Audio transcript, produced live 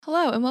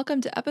Hello and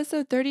welcome to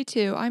episode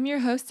 32. I'm your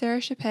host,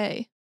 Sarah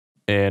Chappé.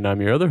 And I'm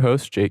your other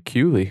host, Jake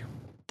Cooley.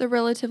 The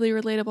Relatively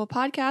Relatable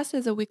podcast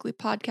is a weekly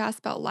podcast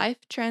about life,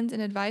 trends,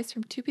 and advice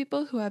from two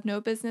people who have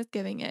no business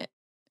giving it.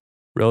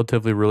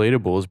 Relatively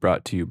Relatable is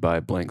brought to you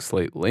by Blank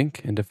Slate Link,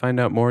 and to find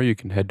out more, you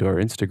can head to our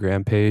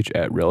Instagram page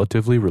at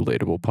Relatively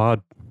Relatable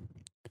Pod.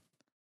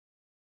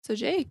 So,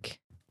 Jake.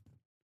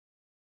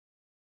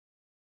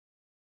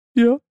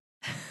 Yeah.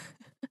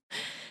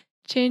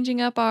 Changing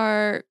up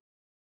our,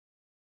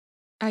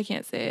 I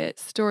can't say it,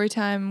 story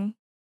time,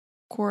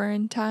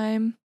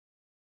 quarantine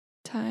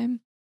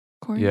time.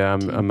 Yeah,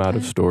 I'm out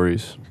of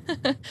stories.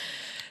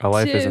 Our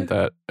life isn't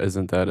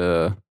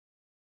that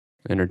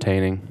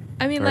entertaining.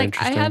 I mean,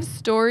 like, I have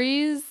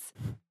stories,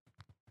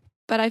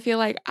 but I feel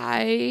like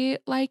I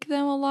like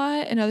them a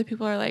lot, and other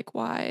people are like,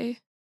 why?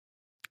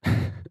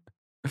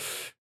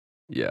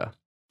 Yeah.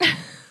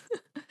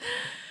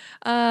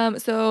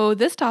 So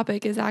this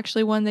topic is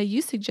actually one that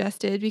you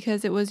suggested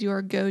because it was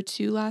your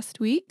go-to last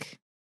week.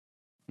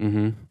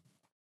 Mm-hmm.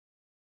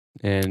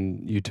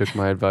 And you took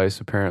my advice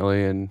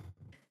apparently and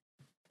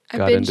I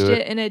binged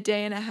it in a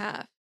day and a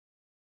half.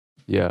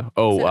 Yeah.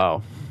 Oh, so,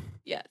 wow.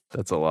 Yes.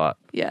 That's a lot.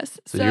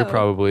 Yes. So you're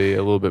probably a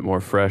little bit more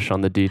fresh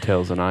on the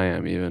details than I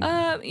am even.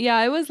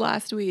 Yeah, it was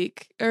last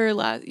week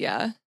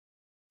yeah.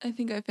 I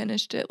think I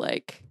finished it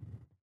like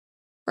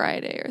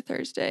Friday or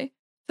Thursday.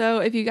 So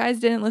if you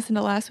guys didn't listen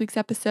to last week's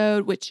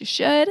episode, which you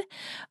should,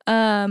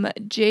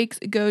 Jake's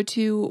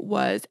go-to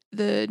was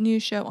the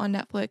new show on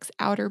Netflix,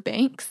 Outer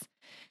Banks.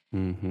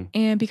 Mm-hmm.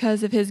 And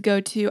because of his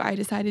go-to, I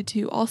decided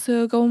to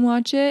also go and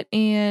watch it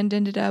and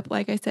ended up,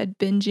 like I said,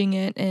 binging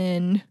it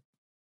in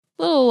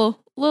a little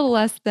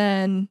less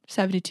than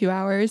 72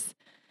 hours.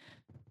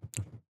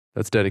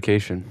 That's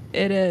dedication.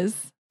 It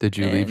is. Did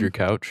you leave your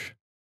couch?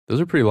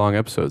 Those are pretty long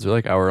episodes. They're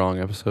like hour-long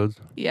episodes.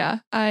 Yeah.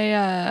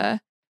 I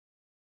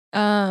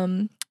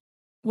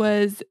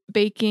was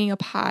baking a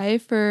pie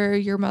for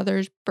your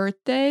mother's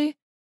birthday.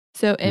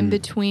 So in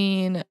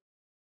between,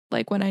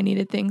 like when I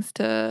needed things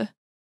to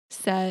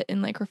set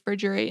and like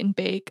refrigerate and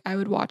bake, I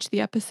would watch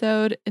the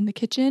episode in the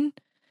kitchen.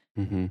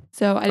 Mm-hmm.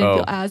 So I didn't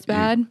feel as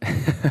bad.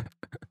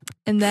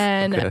 And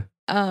then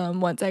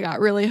once I got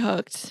really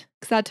hooked,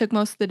 because that took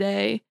most of the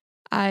day,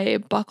 I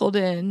buckled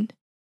in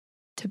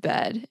to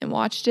bed and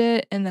watched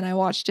it. And then I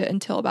watched it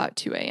until about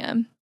 2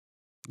 a.m.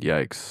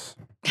 Yikes.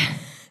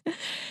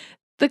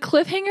 The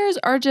cliffhangers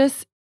are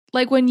just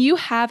like when you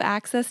have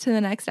access to the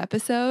next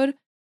episode,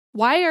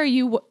 why are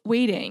you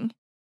waiting?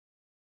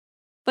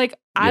 Like,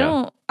 I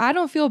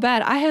don't feel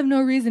bad. I have no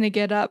reason to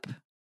get up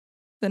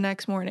the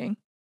next morning.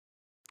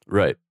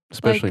 Right.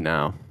 Especially like,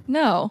 now.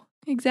 No,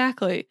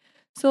 exactly.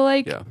 So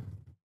like,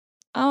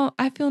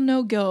 I feel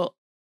no guilt.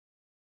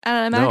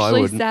 And I'm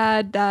actually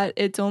sad that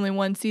it's only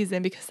one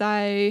season because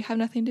I have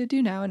nothing to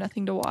do now and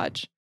nothing to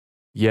watch.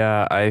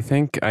 Yeah, I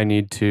think I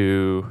need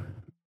to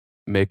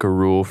make a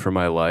rule for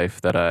my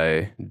life that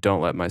I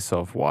don't let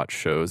myself watch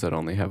shows that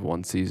only have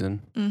one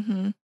season.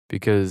 Mm-hmm.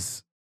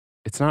 Because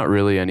it's not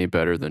really any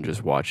better than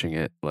just watching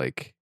it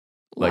like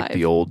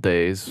the old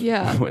days.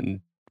 Yeah.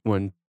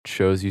 when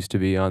shows used to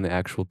be on the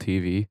actual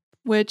TV.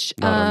 Which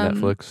not on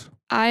Netflix.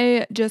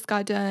 I just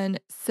got done.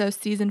 So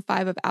season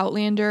 5 of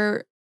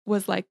Outlander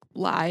was like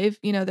live.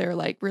 You know, they're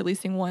like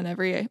releasing one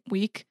every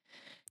week.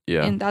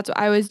 Yeah. And that's what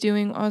I was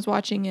doing. I was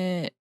watching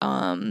it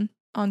on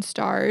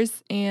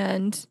Stars,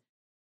 and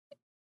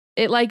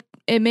it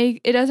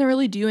doesn't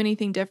really do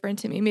anything different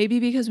to me. Maybe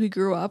because we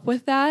grew up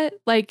with that.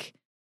 Like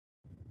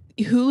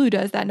Hulu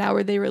does that now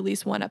where they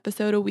release one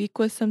episode a week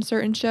with some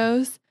certain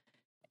shows.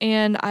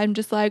 And I'm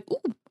just like,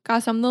 ooh,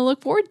 got something to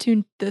look forward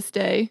to this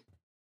day.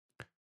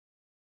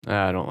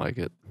 I don't like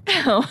it.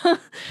 Oh.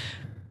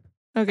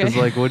 Okay. Because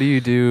like, what do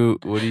you do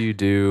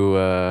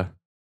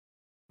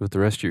with the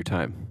rest of your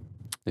time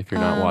if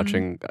you're not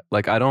watching?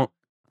 Like,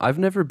 I've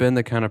never been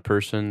the kind of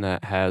person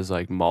that has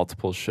like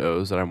multiple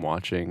shows that I'm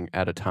watching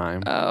at a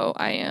time. Oh,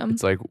 I am.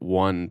 It's like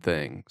one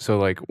thing. So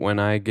like when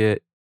I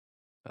get,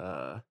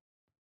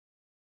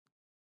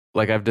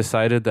 like I've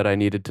decided that I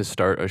needed to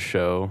start a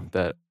show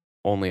that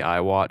only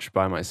I watch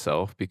by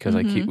myself because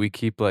we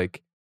keep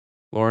like,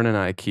 Lauren and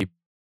I keep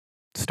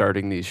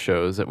starting these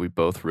shows that we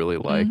both really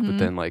like, but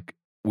then like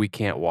we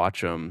can't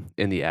watch them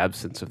in the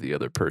absence of the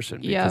other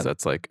person because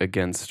that's like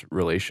against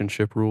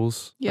relationship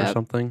rules or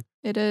something.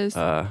 It is.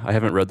 I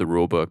haven't read the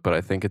rule book, but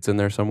I think it's in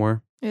there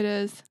somewhere. It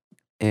is.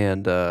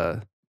 And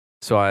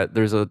so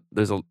there's a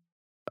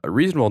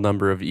reasonable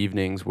number of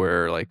evenings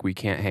where like we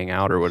can't hang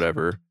out or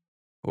whatever,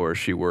 or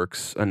she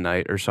works a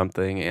night or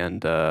something,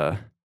 and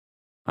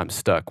I'm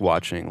stuck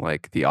watching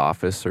like The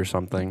Office or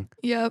something.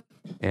 Yep.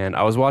 And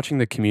I was watching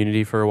The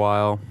Community for a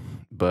while,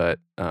 but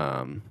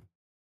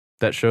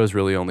that show is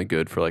really only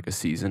good for like a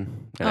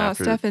season. And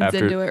Stefan's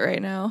into it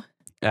right now.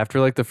 After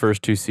like the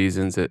first 2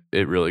 seasons, it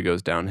really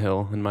goes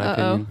downhill in my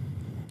opinion.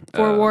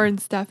 Forewarn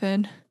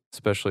Stefan.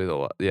 Especially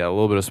a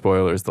little bit of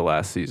spoilers. The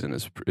last season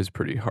is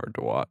pretty hard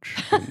to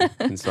watch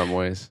in some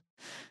ways.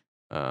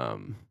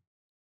 But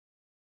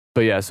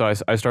yeah, so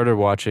I started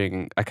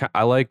watching.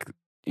 I like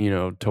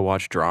to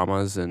watch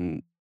dramas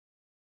and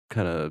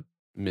kind of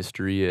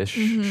mystery-ish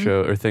Mhm.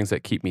 show or things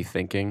that keep me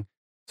thinking.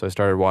 So I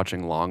started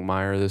watching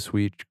Longmire this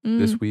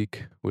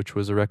week, which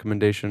was a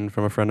recommendation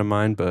from a friend of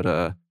mine.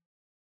 But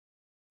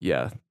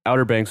yeah,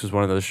 Outer Banks was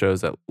one of those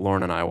shows that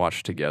Lauren and I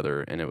watched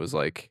together, and it was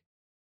like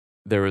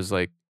there was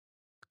like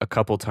a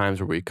couple times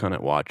where we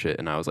couldn't watch it,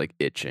 and I was like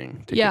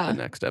itching to get the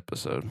next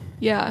episode.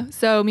 Yeah.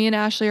 So me and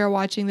Ashley are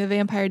watching The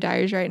Vampire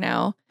Diaries right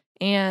now,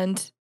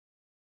 and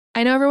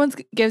I know everyone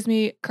gives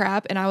me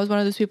crap, and I was one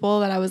of those people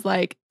that I was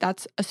like,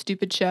 that's a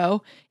stupid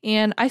show.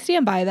 And I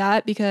stand by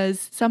that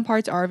because some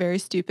parts are very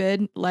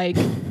stupid, like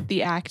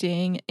the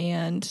acting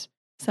and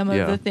some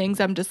of the things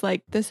I'm just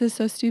like, this is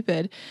so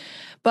stupid.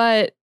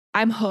 But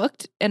I'm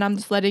hooked and I'm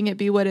just letting it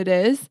be what it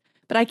is.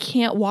 But I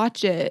can't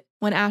watch it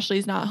when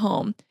Ashley's not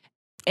home.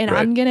 And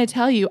I'm going to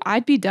tell you,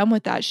 I'd be done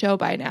with that show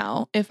by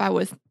now if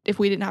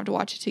we didn't have to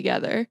watch it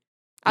together.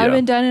 I would have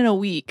been done in a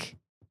week.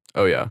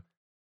 Oh, yeah.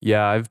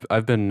 Yeah,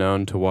 I've been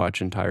known to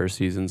watch entire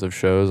seasons of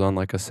shows on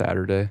like a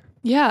Saturday.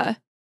 Yeah.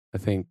 I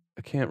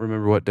can't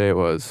remember what day it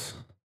was.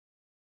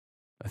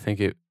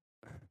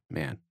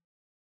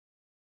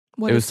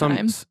 What is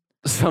time?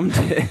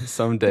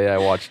 Someday I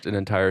watched an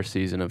entire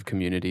season of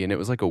Community, and it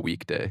was like a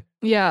weekday.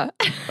 Yeah.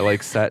 I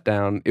like sat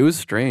down. It was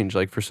strange.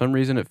 Like for some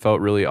reason it felt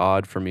really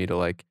odd for me to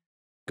like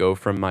go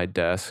from my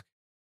desk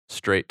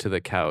straight to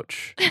the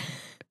couch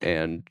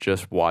and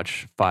just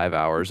watch 5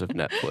 hours of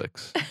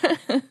Netflix.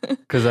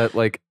 Because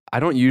I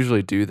don't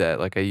usually do that.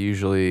 Like I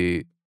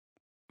usually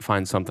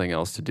find something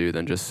else to do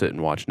than just sit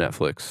and watch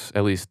Netflix,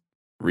 at least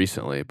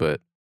recently. But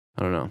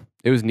I don't know.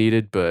 It was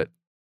needed, but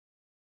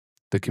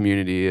the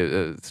Community,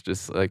 it's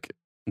just like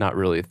not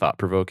really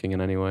thought-provoking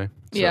in any way.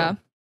 So, yeah.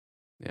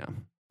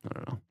 I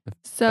don't know.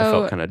 So I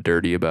felt kind of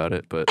dirty about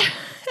it, but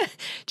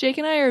Jake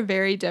and I are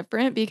very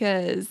different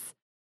because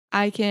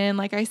I can,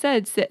 like I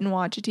said, sit and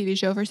watch a TV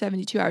show for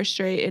 72 hours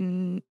straight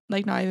and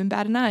like not even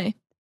bat an eye.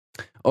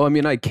 Oh, I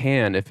mean, I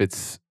can if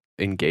it's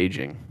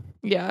engaging.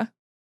 Yeah.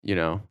 You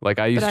know, like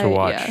I used to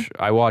watch,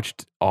 I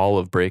watched all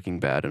of Breaking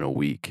Bad in a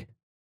week.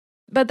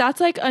 But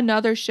that's like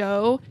another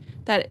show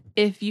that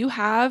if you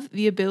have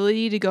the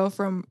ability to go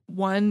from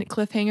one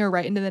cliffhanger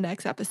right into the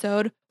next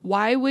episode,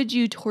 why would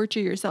you torture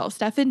yourself?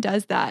 Stefan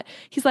does that.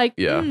 He's like,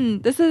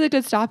 this is a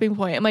good stopping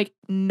point. I'm like,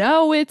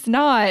 no, it's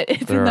not.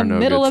 It's in the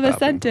middle of a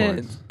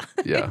sentence.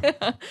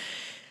 Yeah.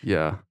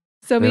 Yeah.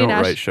 So they me don't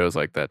and write shows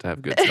like that to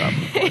have good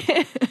stopping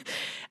points.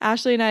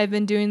 Ashley and I have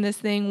been doing this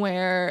thing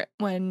where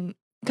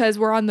because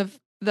we're on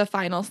the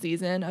final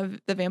season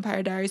of The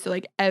Vampire Diaries, so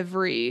like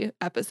every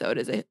episode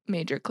is a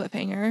major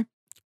cliffhanger.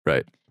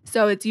 Right.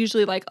 So it's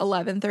usually like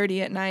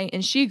 11:30 at night,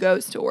 and she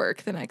goes to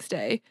work the next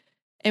day.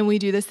 And we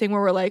do this thing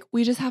where we're like,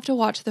 we just have to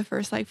watch the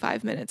first like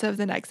 5 minutes of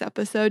the next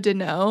episode to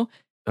know.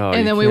 Oh,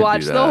 and then we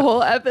watch the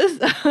whole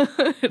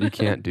episode. You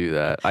can't do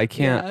that. I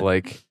can't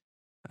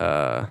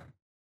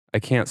I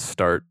can't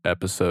start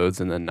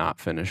episodes and then not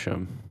finish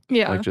them.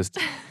 Yeah. Like just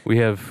we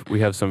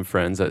have some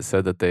friends that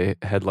said that they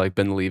had like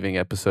been leaving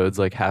episodes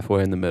like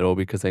halfway in the middle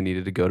because they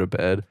needed to go to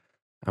bed.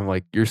 I'm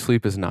like, your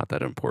sleep is not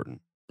that important.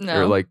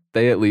 No. Or like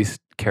they at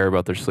least care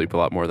about their sleep a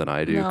lot more than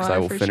I do because No, I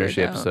will finish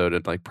the episode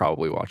and like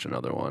probably watch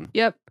another one.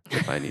 Yep.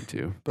 If I need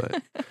to.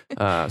 But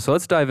so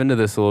let's dive into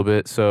this a little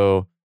bit.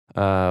 So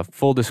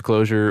full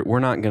disclosure, I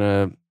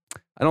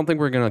don't think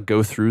we're gonna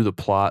go through the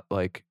plot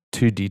like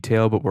to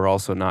detail, but we're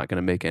also not going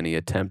to make any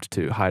attempt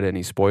to hide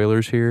any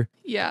spoilers here.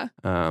 Yeah.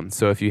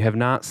 So if you have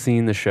not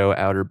seen the show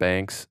Outer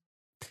Banks,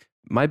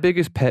 my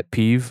biggest pet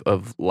peeve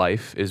of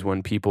life is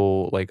when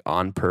people like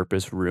on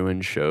purpose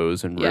ruin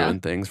shows and ruin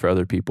things for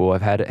other people.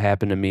 I've had it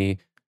happen to me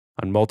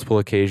on multiple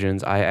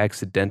occasions. I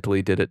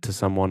accidentally did it to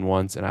someone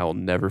once, and I will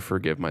never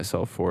forgive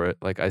myself for it.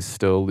 Like I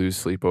still lose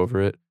sleep over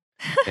it.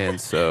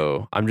 And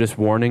so I'm just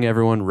warning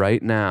everyone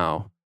right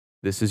now.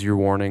 This is your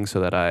warning so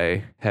that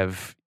I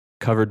have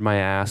covered my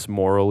ass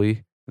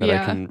morally, that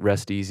I can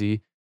rest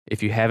easy.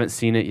 If you haven't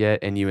seen it yet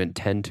and you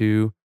intend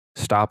to,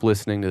 stop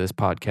listening to this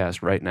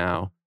podcast right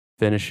now,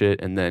 finish it,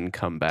 and then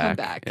come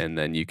back. And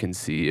then you can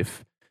see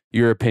if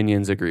your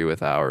opinions agree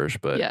with ours.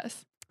 But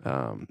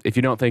if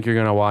you don't think you're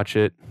going to watch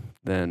it,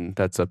 then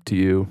that's up to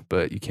you.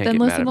 But you can't get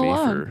mad at me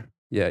for...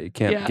 Yeah, you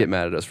can't get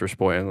mad at us for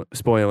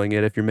spoiling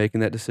it if you're making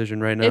that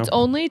decision right now. It's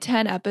only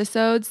 10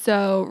 episodes,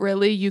 so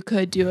really you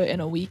could do it in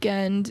a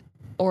weekend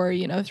or,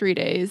 3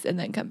 days and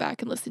then come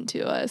back and listen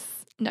to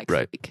us next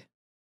week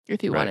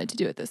if you wanted to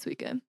do it this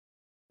weekend.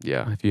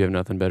 Yeah, if you have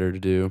nothing better to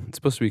do. It's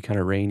supposed to be kind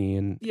of rainy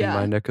in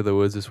my neck of the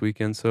woods this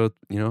weekend, so,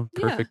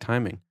 perfect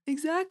timing.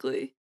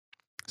 Exactly.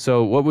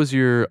 So what was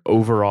your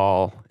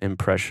overall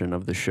impression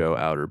of the show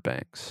Outer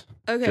Banks?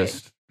 Okay.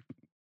 Just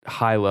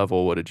high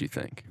level, what did you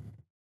think?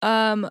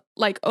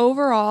 Like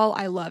overall,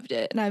 I loved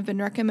it, and I've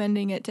been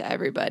recommending it to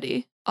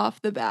everybody off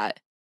the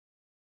bat.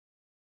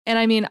 And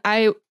I mean,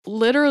 I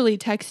literally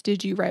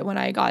texted you right when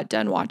I got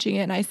done watching it,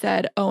 and I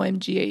said,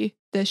 OMG,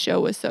 this show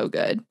was so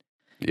good.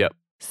 Yep.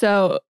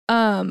 So,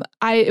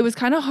 it was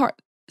kind of hard.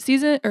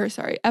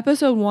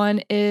 Episode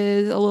 1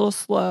 is a little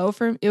slow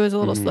it was a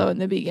little slow in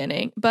the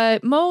beginning,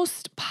 but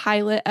most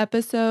pilot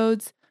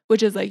episodes,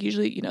 which is like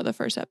usually, the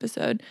first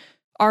episode,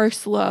 are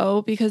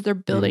slow because they're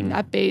building Mhm.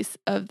 that base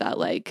of that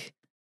like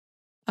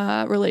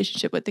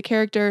relationship with the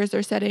characters.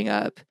 They're setting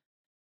up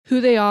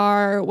who they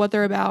are, what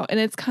they're about. And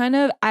it's kind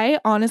of, I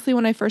honestly,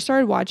 when I first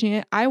started watching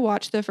it, I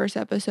watched the first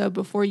episode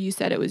before you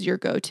said it was your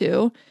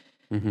go-to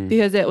Mhm.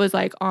 because it was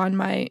like on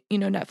my,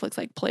 Netflix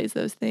like plays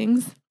those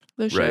things,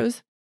 those Right.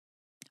 shows.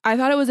 I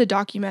thought it was a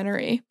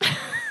documentary.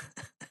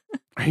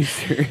 Are you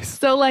serious?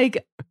 So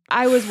like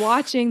I was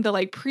watching the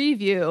like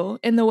preview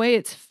and the way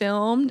it's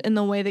filmed and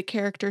the way the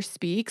character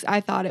speaks, I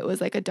thought it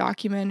was like a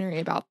documentary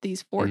about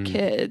these 4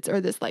 kids or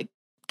this like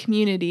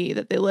community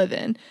that they live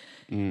in.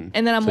 And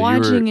then I'm So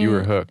watching you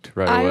were it. hooked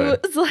right I away.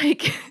 was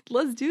like,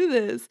 let's do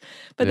this.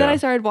 But then I Yeah.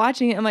 started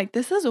watching it. I'm like,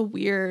 this is a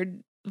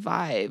weird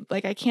vibe.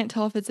 Like, I can't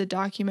tell if it's a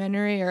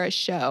documentary or a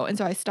show. And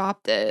so I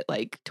stopped it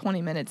like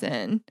 20 minutes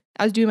in.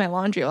 I was doing my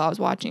laundry while I was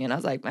watching it. And I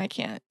was like, I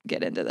can't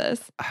get into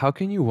this. How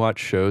can you watch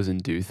shows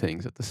and do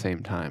things at the same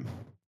time?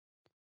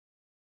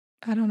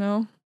 I don't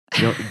know.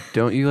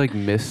 Don't you like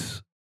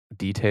miss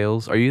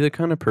details? Are you the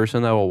kind of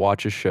person that will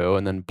watch a show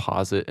and then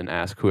pause it and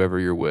ask whoever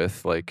you're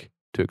with like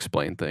to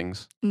explain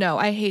things? No,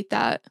 I hate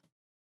that.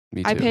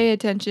 Me too. I pay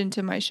attention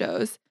to my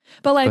shows.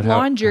 But like But how's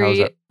laundry,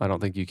 that? I don't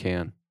think you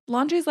can.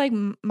 laundry's like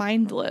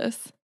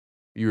mindless.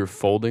 You were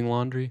folding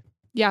laundry?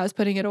 Yeah, I was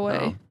putting it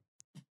away.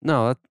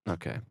 No,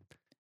 okay.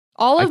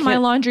 All I of my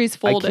can't- laundry's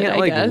folded, I can't I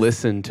like guess.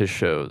 listen to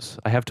shows.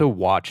 I have to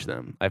watch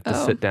them. I have to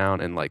Oh. sit down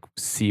and like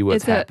see what's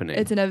It's happening.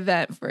 It's an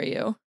event for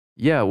you.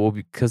 Yeah, well,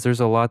 because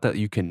there's a lot that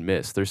you can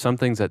miss. There's some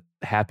things that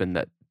happen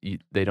that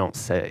they don't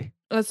say,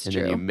 That's and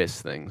true. then you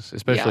miss things,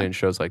 especially Yeah. in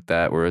shows like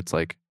that where it's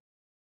like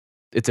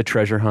it's a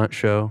treasure hunt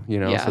show,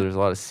 Yeah. so there's a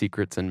lot of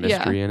secrets and Yeah.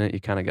 mystery in it. You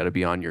kind of got to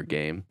be on your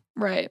game,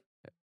 Right.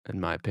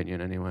 in my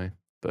opinion, anyway.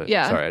 But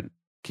Yeah. sorry,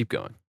 keep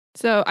going.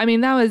 So, I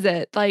mean, that was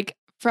it. Like,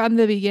 from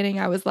the beginning,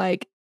 I was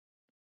like,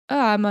 oh,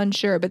 I'm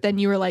unsure. But then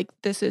you were like,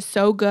 this is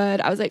so good.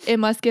 I was like, it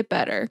must get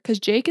better. Because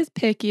Jake is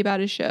picky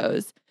about his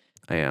shows.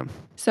 I am.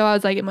 So I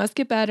was like, it must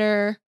get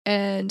better.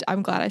 And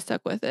I'm glad I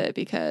stuck with it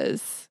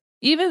because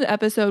even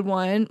episode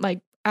 1,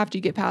 like, after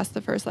you get past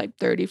the first like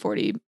 30,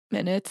 40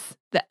 minutes,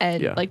 the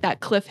end, Yeah. like that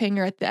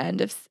cliffhanger at the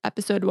end of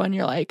episode 1,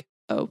 you're like,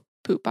 oh,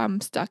 poop, I'm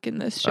stuck in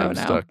this show I'm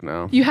now. stuck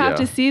now. You have Yeah.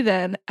 to see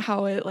then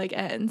how it like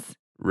ends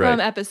Right. from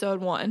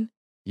episode 1.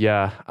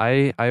 Yeah,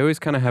 I always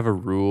kind of have a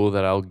rule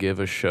that I'll give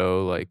a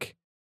show like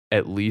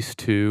at least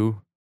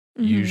 2,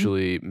 Mhm.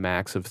 usually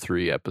max of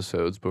 3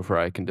 episodes before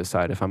I can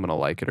decide if I'm gonna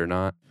like it or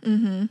not.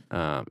 Mhm.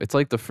 It's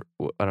like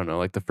I don't know,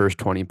 like the first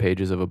 20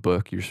 pages of a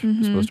book. You're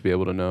Mhm. supposed to be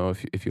able to know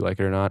if you like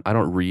it or not. I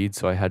don't read,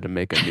 so I had to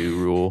make a new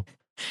rule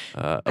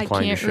I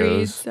applying to can't read,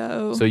 shows.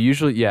 so So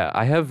usually, yeah,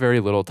 I have very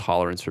little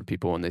tolerance for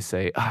people when they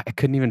say, I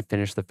couldn't even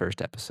finish the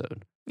first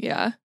episode.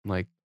 yeah. I'm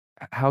like,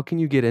 how can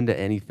you get into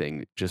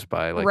anything just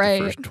by like Right.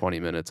 the first 20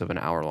 minutes of an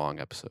hour-long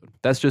episode?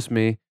 That's just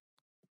me.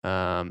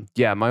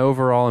 Yeah, my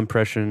overall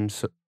impression,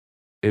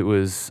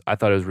 I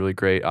thought it was really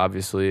great.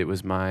 Obviously, it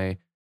was my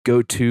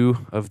go-to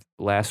of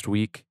last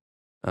week,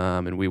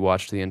 and we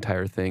watched the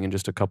entire thing in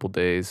just a couple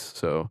days.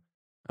 So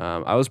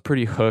I was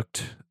pretty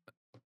hooked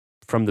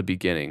from the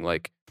beginning.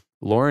 Like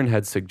Lauren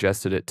had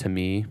suggested it to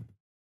me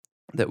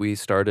that we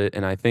start it,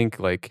 and I think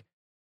like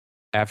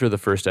after the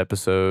first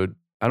episode,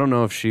 I don't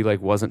know if she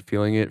like wasn't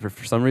feeling it. For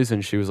some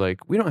reason, she was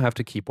like, "We don't have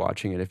to keep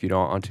watching it if you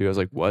don't want to." I was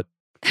like, "What?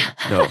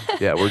 No,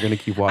 yeah, we're gonna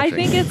keep watching." I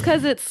think it's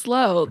because it's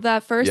slow.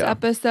 That first Yeah.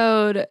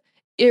 episode,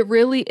 it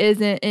really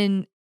isn't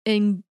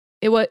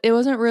it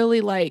wasn't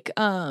really like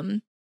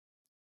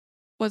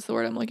what's the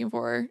word I'm looking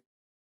for?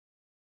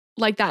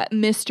 Like that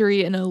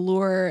mystery and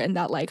allure and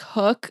that like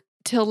hook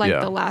till like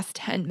Yeah. the last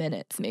 10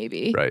 minutes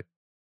maybe. Right.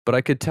 But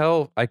I could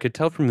tell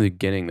from the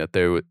beginning that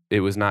it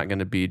was not going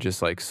to be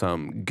just like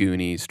some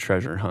Goonies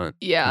treasure hunt.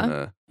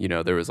 Yeah.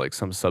 There was like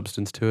some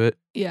substance to it.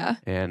 Yeah.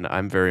 And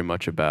I'm very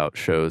much about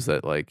shows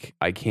that like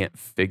I can't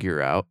figure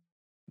out.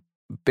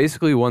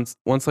 Basically, once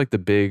like the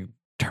big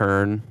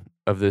turn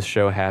of this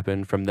show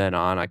happened, from then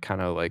on, I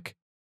kind of like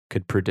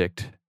could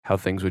predict how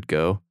things would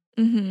go,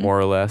 Mhm. more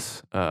or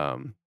less.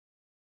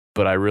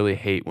 But I really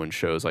hate when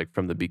shows like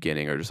from the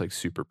beginning are just like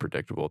super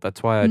predictable.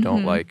 That's why I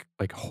don't Mhm.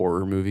 like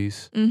horror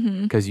movies.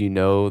 Mhm. Because you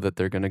know that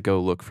they're gonna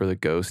go look for the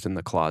ghost in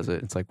the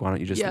closet. It's like, why don't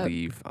you just Yep.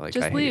 leave? Like,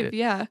 Just I hate leave, it.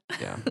 yeah.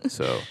 Yeah.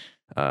 So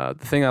the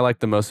thing I liked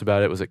the most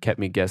about it was it kept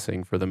me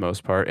guessing for the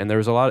most part, and there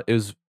was a lot. It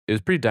was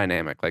pretty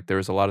dynamic. Like there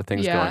was a lot of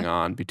things Yeah. going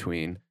on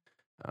between,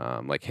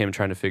 like him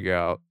trying to figure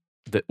out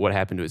what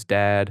happened to his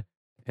dad,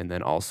 and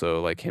then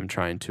also like him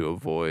trying to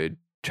avoid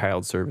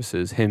child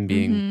services. Him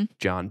being Mhm.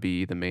 John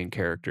B, the main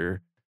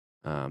character.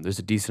 There's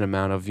a decent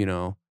amount of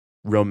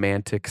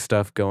romantic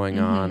stuff going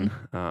on.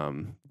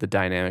 The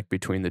dynamic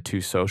between the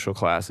two social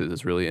classes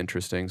is really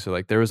interesting. So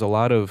like there was a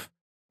lot of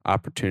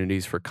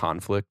opportunities for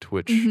conflict,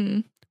 which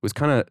Mhm. was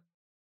kind of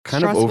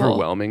Stressful.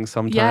 overwhelming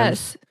sometimes,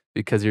 Yes.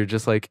 because you're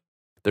just like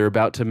they're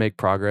about to make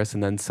progress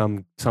and then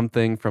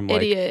something from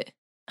like Idiot.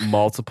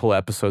 multiple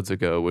episodes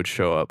ago would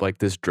show up, like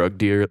this drug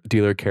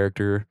dealer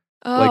character.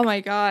 Oh like, my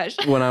gosh.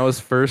 When I was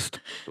first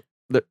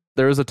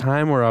there was a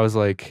time where I was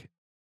like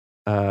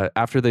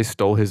after they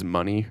stole his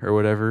money or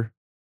whatever,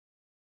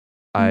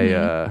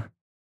 I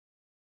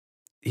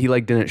he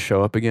like didn't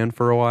show up again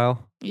for a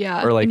while.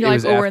 Yeah. Or like and it you're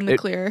was like, oh, we're after in the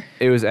clear.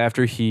 it was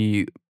after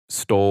he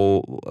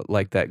stole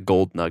like that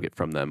gold nugget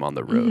from them on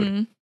the road.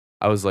 Mm-hmm.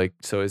 I was like,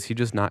 so is he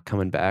just not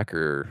coming back,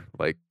 or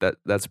like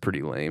that's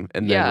pretty lame.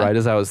 And then Yeah. right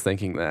as I was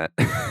thinking that,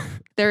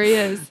 There he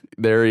is.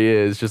 there he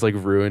is, just like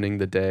ruining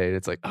the day.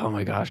 It's like, oh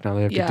my gosh, now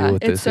they have to deal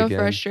with this it's so again.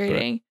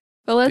 frustrating.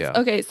 But let's yeah.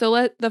 okay,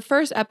 so the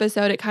first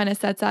episode, it kind of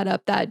sets that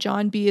up that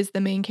John B is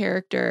the main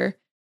character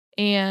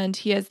and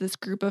he has this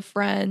group of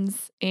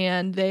friends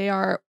and they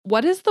are,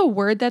 what is the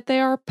word that they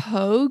are?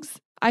 Pogues?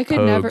 I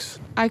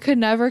could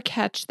never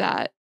catch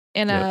that.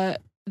 And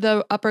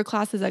the upper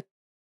class is a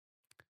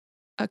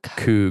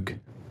Coog.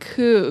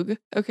 Coog.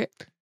 Okay.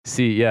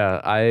 See, yeah,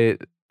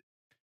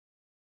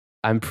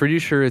 I'm pretty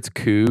sure it's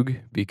Coog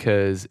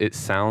because it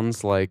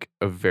sounds like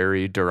a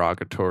very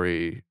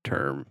derogatory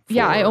term.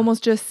 Yeah, I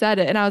almost just said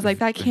it and I was like,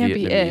 that can't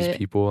Vietnamese be it.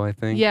 people, I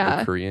think.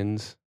 Yeah. Or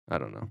Koreans. I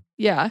don't know.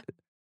 Yeah.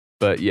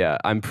 But yeah,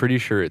 I'm pretty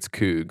sure it's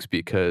Cougs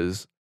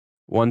because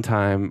one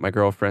time my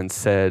girlfriend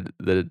said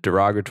the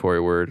derogatory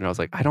word and I was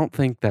like, I don't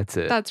think that's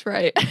it. That's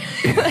right.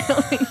 I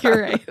don't think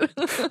you're right.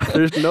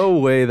 There's no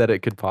way that it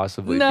could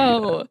possibly be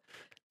that.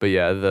 But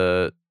yeah,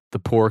 the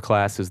poor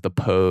class is the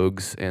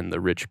Pogues and the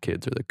rich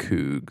kids are the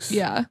Cougs.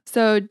 Yeah.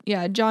 So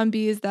yeah, John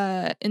B is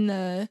in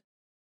the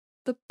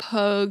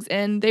Pogues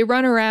and they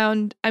run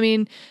around. I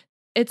mean,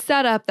 it's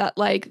set up that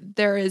like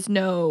there is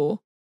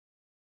no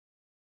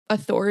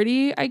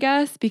authority, I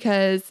guess,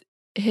 because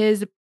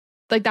his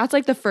like that's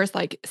like the first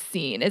like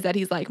scene is that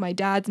he's like, my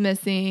dad's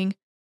missing,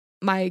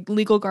 my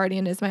legal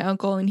guardian is my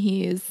uncle and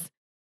he's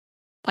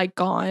like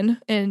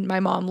gone and my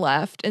mom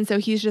left. And so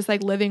he's just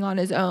like living on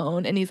his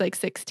own and he's like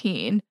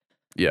 16.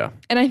 Yeah.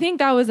 And I think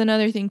that was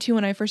another thing too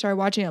when I first started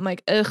watching it. I'm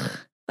like, ugh,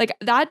 like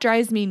that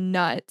drives me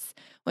nuts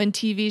when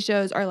TV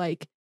shows are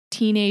like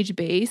teenage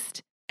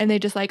based and they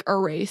just like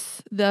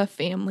erase the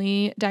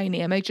family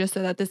dynamic just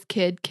so that this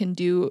kid can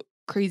do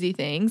crazy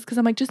things. Cause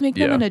I'm like, just make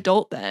them an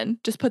adult then.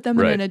 Just put them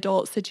in an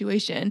adult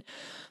situation.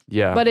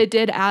 Yeah. But it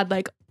did add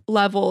like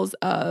levels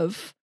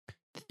of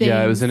things.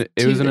 Yeah, it was an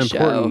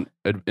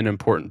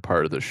important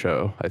part of the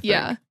show, I think.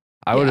 Yeah.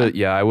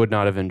 I would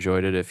not have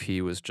enjoyed it if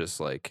he was just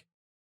like,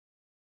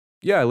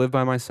 yeah, I live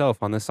by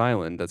myself on this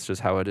island. That's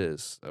just how it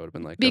is. I would have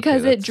been like,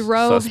 because okay, it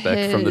drove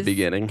suspect from the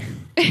beginning.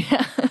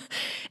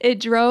 It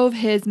drove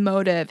his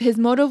motive. His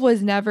motive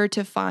was never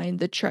to find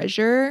the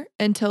treasure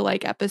until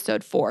like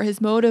episode 4. His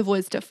motive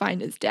was to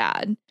find his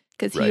dad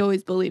because he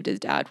always believed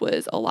his dad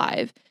was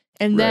alive.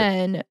 And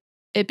then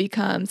it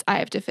becomes, I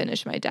have to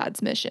finish my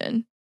dad's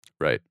mission.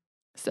 Right.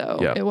 So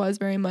it was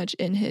very much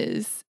in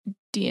his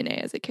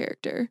DNA as a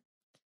character.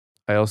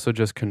 I also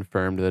just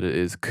confirmed that it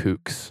is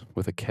Kooks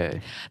with a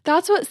K.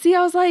 That's what, see,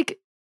 I was like,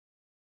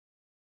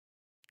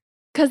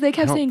 because they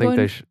kept saying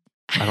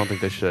I don't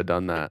think they should have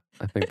done that.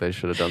 I think they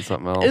should have done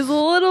something else. It's a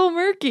little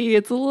murky.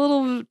 It's a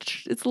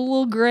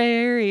little gray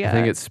area. I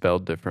think it's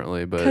spelled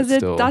differently, but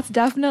because that's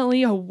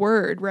definitely a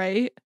word,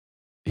 right?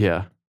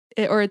 Yeah.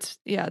 It's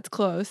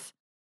close.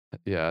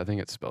 Yeah, I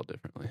think it's spelled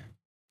differently.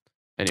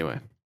 Anyway.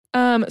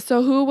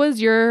 So who was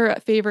your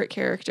favorite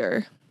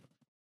character?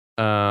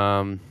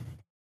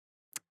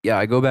 Yeah,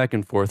 I go back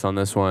and forth on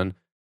this one.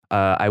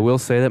 I will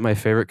say that my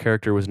favorite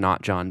character was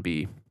not John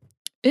B.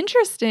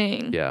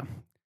 Interesting. Yeah.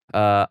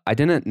 I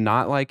didn't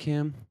not like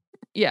him.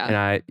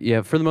 Yeah.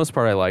 And for the most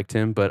part, I liked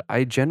him, but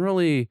I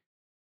generally,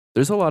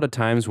 there's a lot of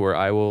times where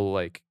I will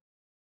like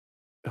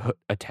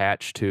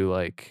attach to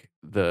like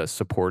the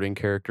supporting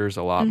characters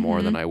a lot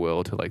more than I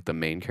will to like the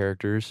main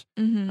characters.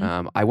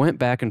 I went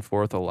back and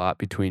forth a lot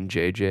between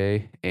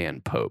JJ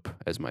and Pope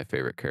as my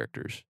favorite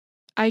characters.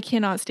 I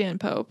cannot stand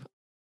Pope.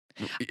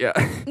 Yeah.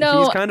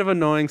 No. He's kind of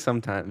annoying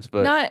sometimes,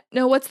 but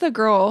what's the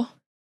girl?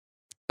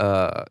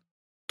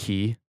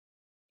 Key.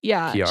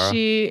 Yeah,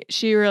 Kiara.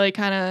 She really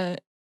kind of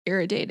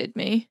irritated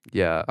me.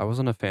 Yeah, I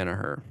wasn't a fan of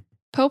her.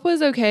 Pope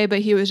was okay,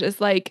 but he was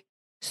just like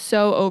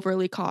so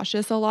overly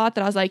cautious a lot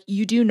that I was like,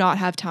 you do not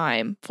have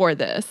time for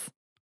this.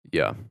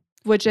 Yeah.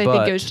 Which I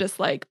think it was just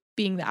like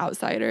being the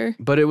outsider.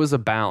 But it was a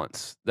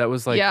balance. That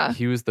was like,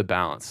 he was the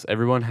balance.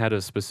 Everyone had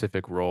a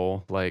specific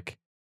role. Like,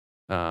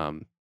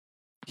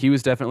 he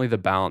was definitely the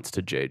balance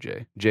to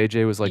JJ.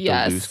 JJ was like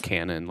the loose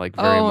cannon, like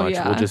very much.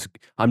 Yeah.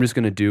 I'm just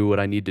gonna do what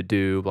I need to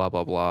do, blah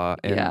blah blah.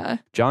 And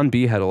John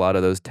B had a lot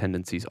of those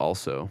tendencies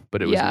also,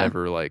 but it was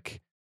never like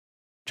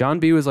John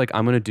B was like,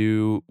 I'm gonna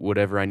do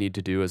whatever I need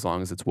to do as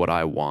long as it's what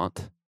I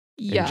want.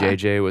 Yeah. And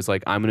JJ was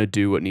like, I'm gonna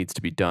do what needs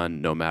to be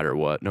done no matter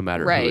what, no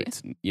matter who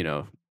it's,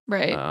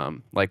 Right.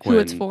 Like who when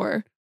it's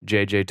for.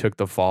 JJ took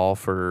the fall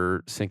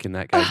for sinking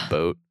that guy's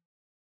boat.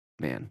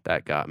 Man,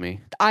 that got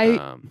me.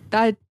 I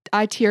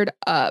teared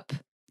up.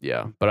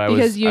 Yeah, but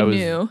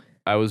knew.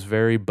 I was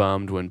very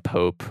bummed when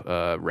Pope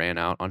ran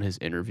out on his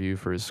interview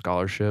for his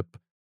scholarship.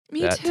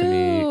 Me too. To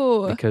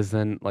me, because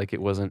then like it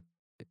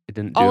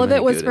didn't. All of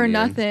it was for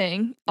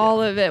nothing. Yeah.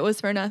 All of it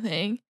was for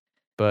nothing.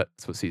 But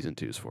that's what season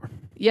 2 is for.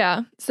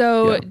 Yeah.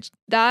 So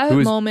that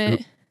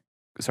moment.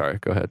 Sorry,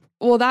 go ahead.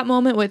 Well, that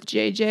moment with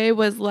JJ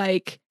was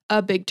like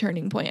a big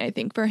turning point, I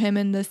think, for him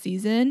in the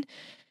season.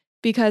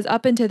 because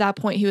up until that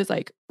point, he was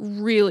like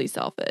really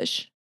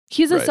selfish.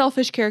 He's a Right.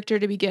 selfish character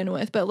to begin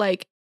with, but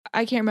like,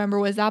 I can't remember,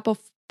 was that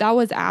that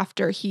was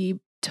after he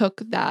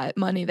took that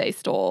money they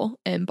stole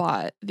and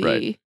bought the,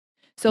 Right.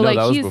 so No, like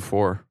that was he's,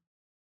 before.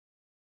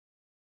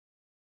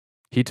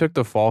 He took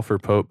the fall for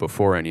Pope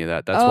before any of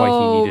that. That's why he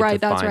oh, needed to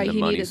right, that's find right. the He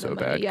money needed the so money.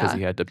 bad because Yeah.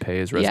 he had to pay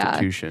his Yeah.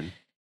 restitution.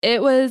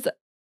 It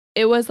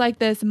was like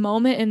this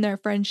moment in their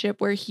friendship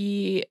where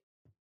he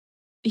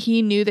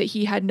knew that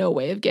he had no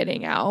way of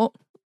getting out.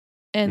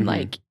 And Mhm.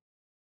 like,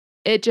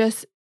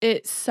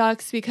 it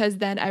sucks because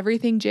then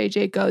everything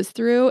JJ goes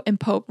through and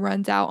Pope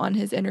runs out on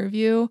his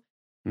interview.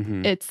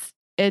 Mhm.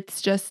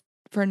 It's just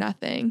for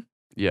nothing.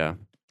 Yeah.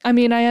 I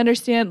mean, I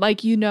understand,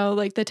 like,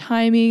 like the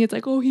timing, it's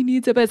like, oh, he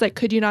needs it, but it's like,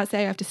 could you not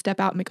say I have to step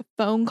out and make a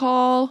phone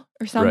call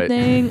or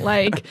something? Right.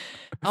 Like,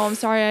 oh, I'm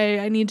sorry,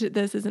 I need to,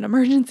 this is an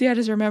emergency, I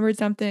just remembered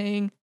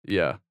something.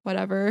 Yeah.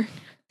 Whatever.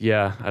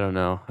 Yeah, I don't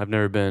know. I've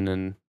never been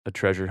in a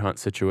treasure hunt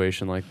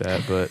situation like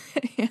that, but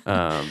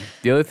Yeah.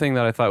 the other thing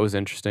that I thought was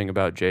interesting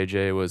about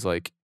JJ was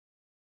like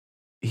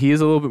he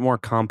is a little bit more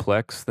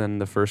complex than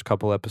the first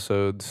couple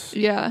episodes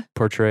Yeah.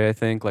 portray, I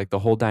think. Like the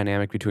whole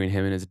dynamic between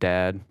him and his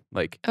dad.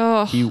 Like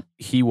Oh,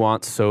 he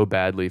wants so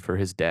badly for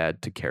his dad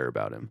to care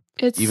about him.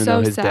 it's Even so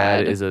though his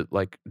dad sad. is a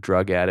like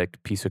drug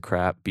addict, piece of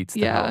crap, beats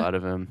the hell Yeah. out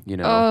of him, you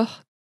know. Oh,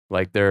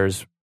 Like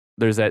there's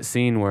that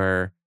scene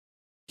where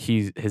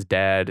his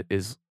dad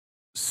is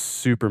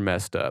super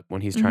messed up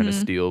when he's trying to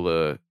mhm, steal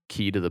the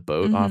key to the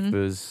boat off mhm.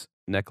 his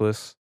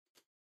necklace.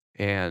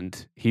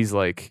 And he's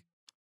like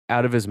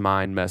out of his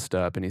mind messed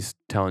up, and he's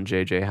telling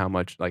JJ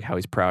how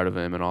he's proud of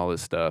him and all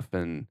this stuff.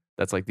 And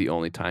that's like the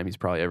only time he's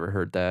probably ever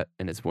heard that,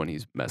 and it's when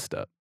he's messed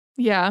up.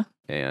 Yeah.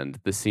 And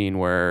the scene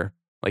where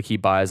like he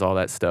buys all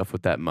that stuff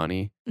with that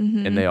money,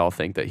 and Mhm. they all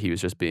think that he was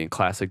just being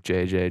classic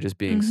JJ, just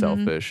being Mhm.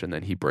 selfish, and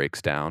then he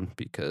breaks down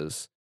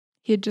because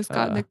He had just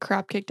gotten the uh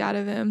crap kicked out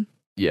of him.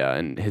 yeah,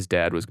 and his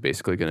dad was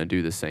basically going to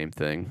do the same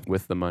thing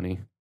with the money.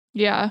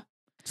 Yeah.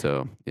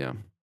 So, yeah.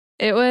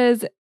 It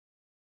was,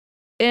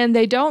 and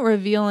they don't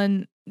reveal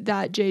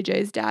that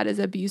JJ's dad is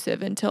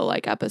abusive until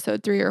like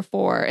episode 3 or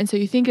 4. And so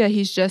you think that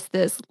he's just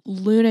this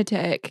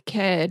lunatic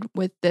kid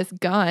with this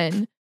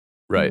gun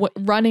Right.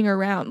 running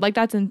around. Like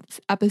that's in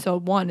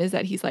episode 1, is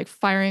that he's like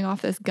firing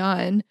off this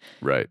gun,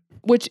 Right.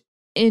 which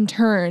in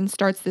turn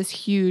starts this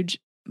huge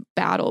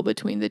battle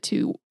between the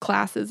two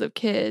classes of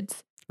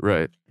kids.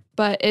 Right.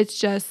 But it's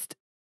just,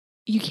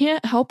 you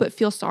can't help but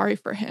feel sorry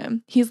for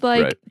him. He's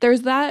like, Right.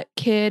 there's that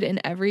kid in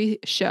every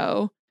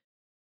show,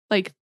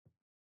 like,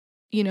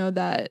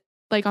 that,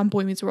 like on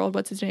Boy Meets World,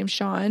 what's his name?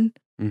 Sean.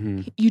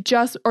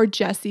 Mhm. Or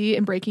Jesse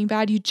in Breaking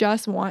Bad, you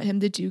just want him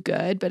to do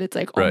good, but it's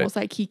like Right. almost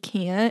like he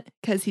can't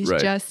because he's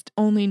Right. just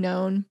only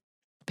known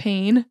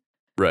pain.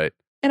 Right.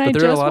 And I But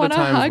there are a just lot of want to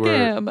times hug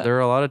where him. there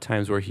are a lot of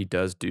times where he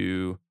does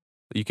you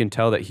can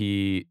tell that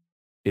he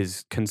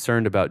is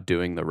concerned about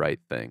doing the right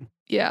thing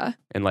Yeah.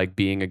 and like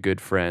being a good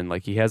friend.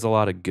 Like he has a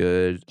lot of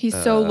good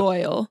He's so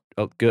loyal.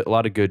 a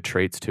lot of good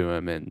traits to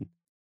him, and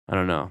I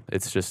don't know.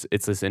 It's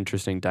this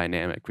interesting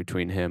dynamic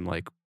between him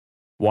like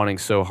wanting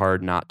so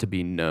hard not to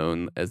be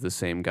known as the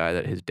same guy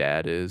that his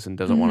dad is and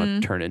doesn't want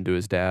Mhm. to turn into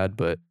his dad,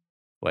 but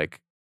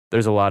like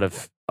there's a lot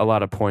of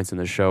points in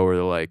the show where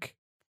they're like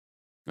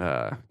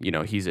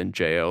he's in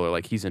jail or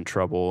like he's in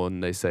trouble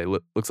and they say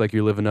looks like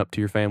you're living up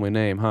to your family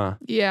name, huh? Or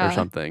Yeah.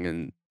 something,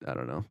 and I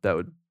don't know. That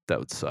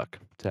would suck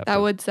to have That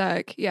to would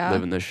suck. Yeah.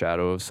 live in the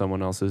shadow of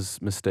someone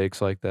else's mistakes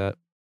like that.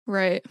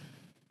 Right.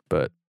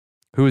 But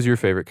who is your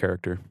favorite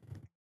character?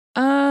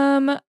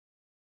 I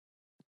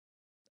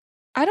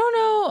don't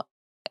know.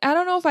 I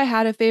don't know if I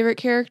had a favorite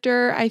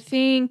character. I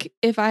think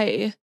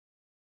I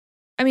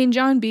mean,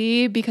 John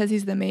B, because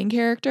he's the main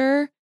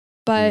character,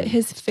 but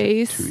his It's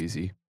face too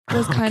easy.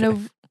 was kind Okay.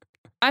 of,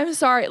 I'm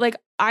sorry, like,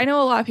 I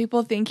know a lot of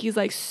people think he's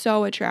like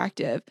so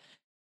attractive.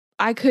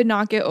 I could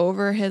not get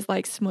over his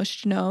like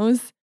smushed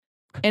nose,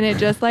 and it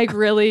just like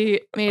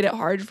really made it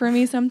hard for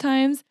me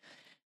sometimes.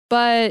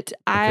 But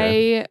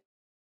Okay.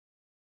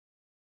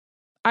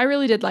 I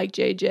really did like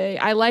JJ.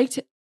 I liked,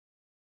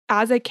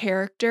 as a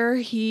character,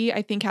 he,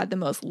 I think, had the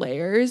most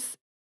layers.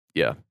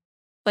 Yeah.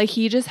 Like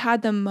he just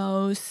had the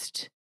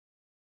most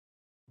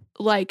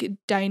like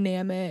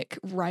dynamic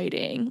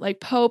writing. Like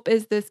Pope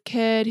is this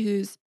kid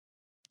who's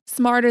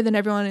smarter than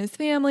everyone in his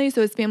family,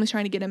 so his family's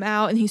trying to get him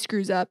out and he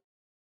screws up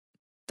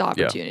the Yeah.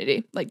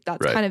 opportunity. Like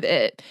that's Right. kind of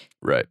it.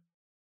 Right.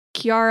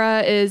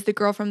 Kiara is the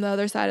girl from the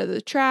other side of the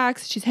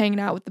tracks. She's hanging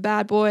out with the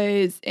bad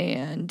boys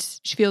and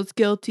she feels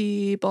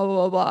guilty, blah, blah,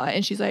 blah, blah.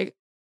 And she's like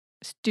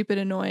stupid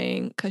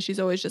annoying because she's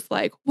always just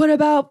like, what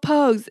about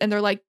Pugs? And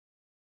they're like,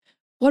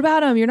 what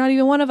about him? You're not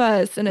even one of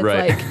us. And it's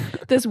Right.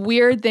 like this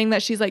weird thing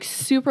that she's like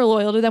super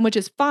loyal to them, which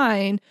is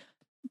fine.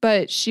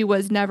 But she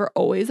was never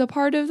always a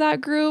part of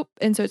that group.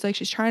 And so it's like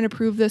she's trying to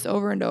prove this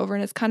over and over.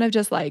 And it's kind of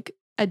just like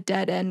a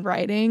dead end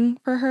writing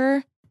for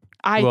her.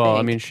 I Well, I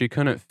think. mean, she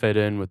couldn't fit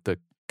in with the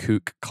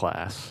kook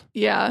class.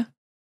 Yeah.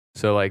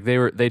 So like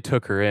they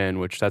took her in,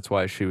 which that's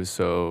why she was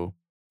so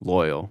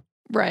loyal,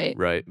 Right.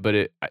 right? But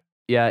it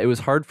was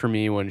hard for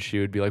me when she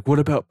would be like, "What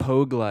about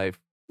Pogue life?"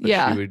 But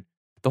Yeah. she would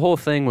the whole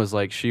thing was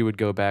like she would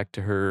go back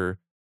to her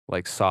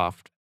like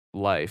soft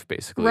life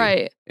basically.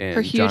 Right. And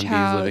Her huge John B's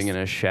house. living in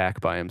a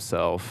shack by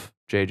himself.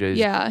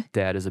 JJ's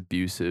dad is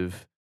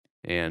abusive,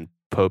 and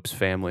Pope's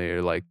family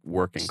are like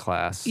working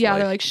class. Yeah,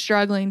 they're like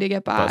struggling to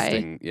get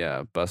by.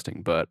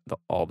 Busting butt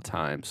all the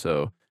time.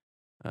 So,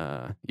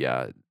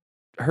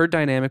 her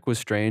dynamic was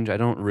strange. I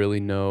don't really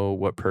know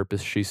what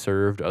purpose she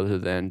served other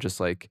than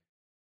just like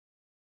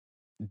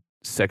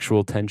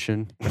sexual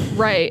tension.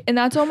 Right. And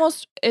that's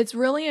it's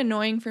really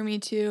annoying for me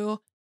too.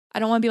 I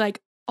don't want to be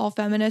like all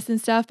feminist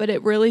and stuff, but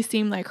it really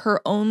seemed like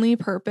her only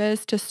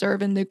purpose to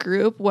serve in the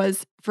group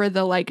was for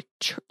the like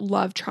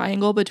love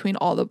triangle between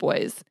all the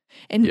boys.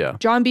 And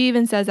John B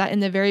even says that in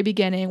the very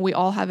beginning, we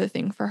all have a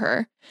thing for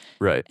her.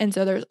 Right. And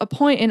so there's a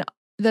point in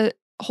the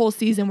whole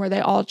season where they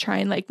all try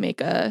and like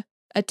make a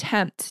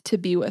attempt to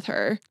be with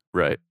her.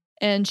 Right.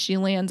 And she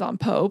lands on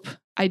Pope.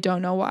 I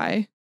don't know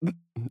why.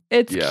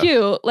 It's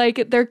cute.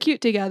 Like they're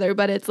cute together,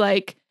 but it's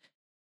like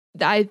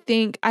I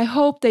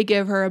hope they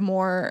give her a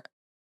more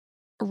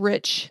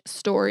rich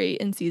story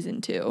in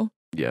season 2.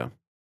 Yeah.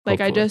 Like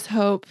hopefully. I just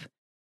hope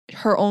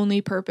her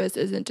only purpose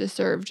isn't to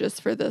serve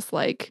just for this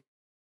like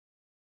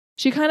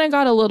she kind of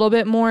got a little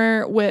bit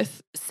more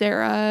with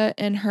Sarah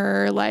and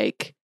her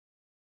like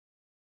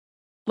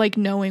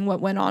knowing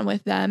what went on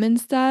with them and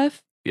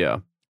stuff. Yeah.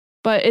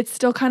 But it's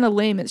still kind of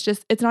lame. It's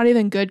not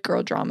even good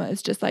girl drama.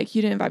 It's just like,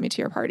 you didn't invite me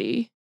to your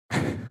party.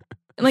 And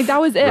like,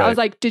 that was it. Right. I was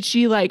like, did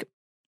she like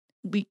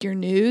leak your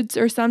nudes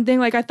or something?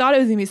 Like, I thought it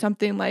was gonna be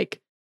something like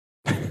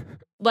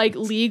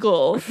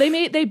legal.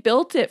 They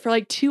built it for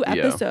like 2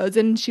 episodes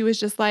and she was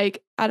just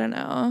like, I don't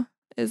know.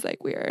 It was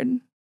like weird.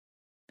 And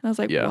I was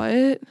like,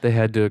 what? They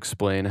had to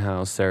explain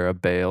how Sarah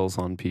bails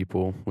on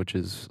people, which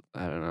is,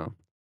 I don't know.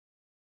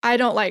 I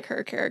don't like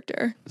her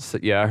character. So,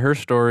 her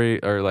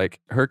story or like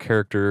her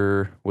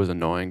character was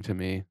annoying to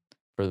me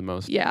for the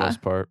most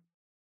part.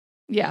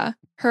 Yeah.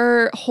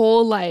 Her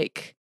whole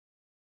like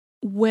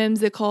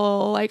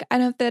whimsical, like I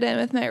don't fit in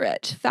with my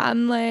rich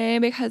family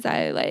because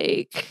I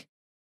like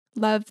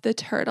love the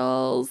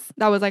turtles.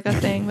 That was like a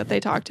thing that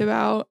they talked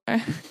about.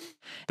 That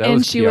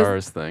was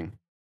Kiara's thing.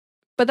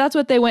 But that's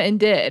what they went and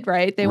did,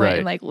 right? They went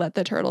and like let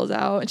the turtles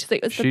out. And she's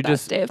like, it's the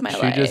best day of my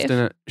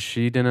life.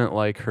 She didn't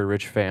like her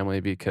rich family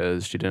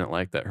because she didn't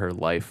like that her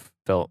life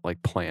felt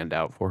like planned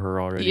out for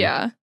her already.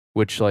 Yeah.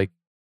 Which like,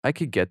 I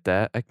could get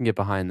that. I can get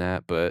behind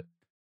that. But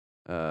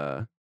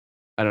I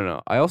don't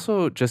know. I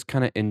also just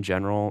kind of in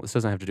general, this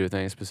doesn't have to do with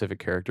any specific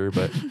character,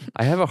 but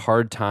I have a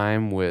hard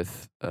time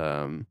with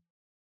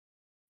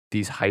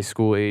these high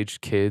school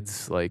age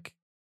kids, like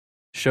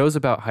shows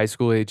about high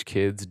school age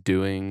kids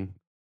doing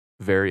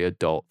very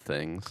adult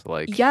things,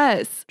 like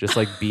just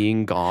like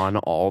being gone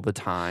all the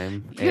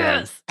time.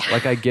 And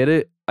like I get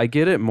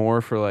it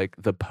more for like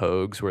the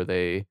Pogues where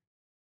they,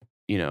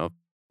 you know,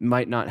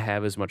 might not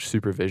have as much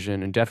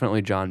supervision, and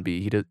definitely John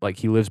B.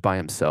 He lives by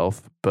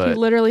himself, but he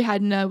literally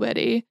had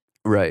nobody.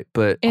 Right,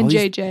 but and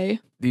JJ,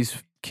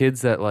 these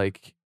kids that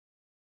like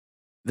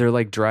they're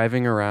like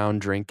driving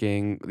around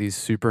drinking these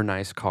super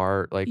nice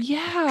car, like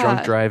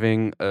drunk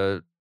driving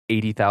a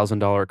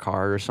 $80,000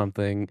 car or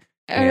something.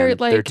 And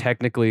like, they're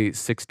technically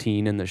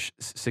 16 in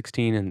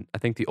 16, and I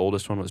think the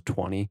oldest one was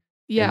 20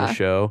 in the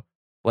show.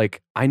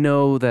 Like, I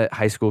know that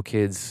high school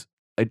kids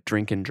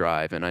drink and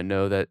drive, and I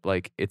know that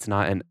like it's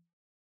not an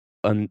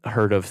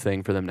unheard of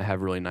thing for them to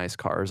have really nice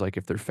cars, like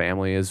if their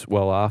family is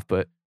well off.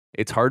 But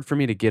it's hard for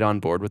me to get on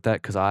board with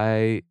that because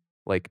I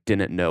like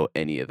didn't know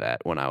any of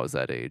that when I was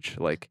that age.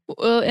 Like,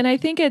 well, and I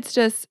think it's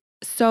just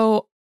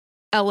so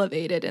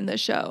elevated in the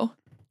show,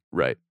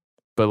 right?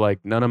 But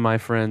like none of my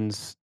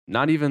friends,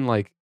 not even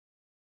like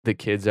the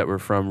kids that were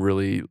from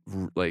really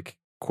like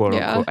quote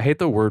unquote, I hate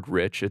the word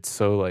rich. It's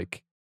so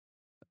like,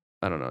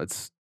 I don't know.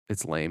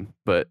 It's lame,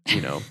 but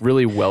you know,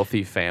 really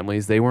wealthy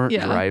families. They weren't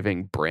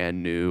driving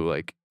brand new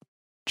like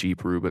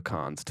Jeep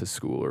Rubicons to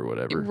school or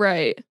whatever.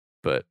 Right.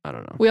 But I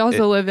don't know. We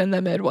also live in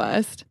the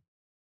Midwest.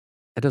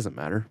 It doesn't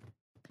matter.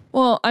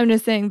 Well, I'm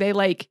just saying they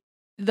like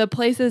the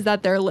places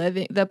that they're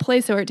living, the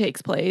place where it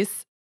takes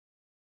place,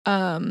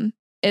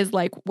 is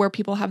like where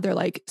people have their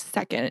like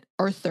second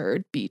or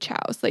third beach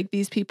house. Like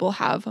these people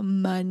have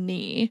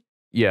money.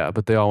 Yeah,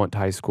 but they all went to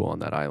high school on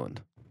that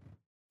island.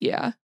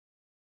 Yeah.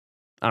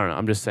 I don't know.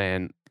 I'm just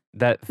saying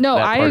that. No,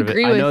 I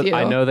agree with you.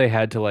 I know they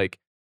had to like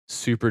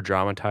super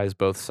dramatize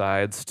both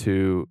sides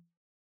to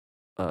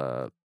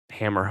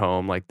hammer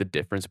home like the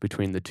difference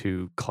between the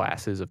two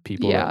classes of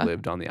people that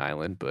lived on the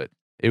island, but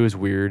it was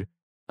weird.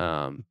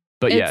 But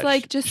it's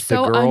like just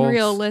so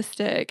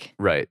unrealistic.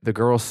 Right. The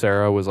girl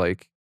Sarah was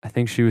like, I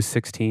think she was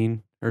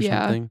 16 or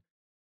something.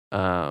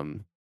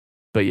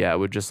 But yeah,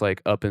 would just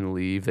like up and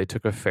leave. They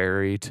took a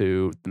ferry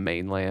to the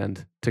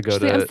mainland to go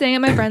to. I'm staying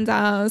at my friend's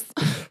house.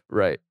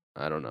 Right.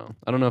 I don't know.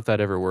 I don't know if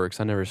that ever works.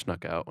 I never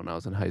snuck out when I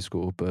was in high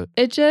school, but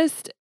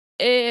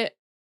it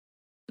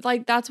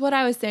like that's what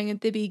I was saying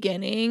at the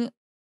beginning.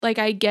 Like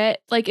I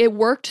get like it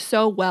worked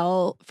so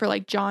well for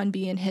like John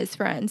B and his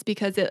friends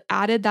because it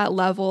added that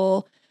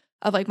level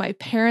of like my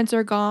parents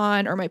are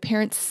gone or my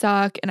parents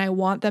suck and I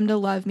want them to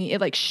love me.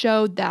 It like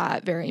showed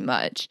that very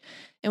much.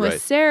 And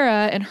with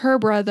Sarah and her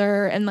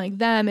brother and like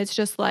them, it's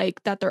just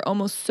like that they're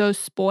almost so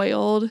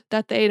spoiled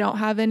that they don't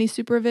have any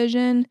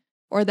supervision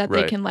or that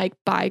they can like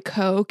buy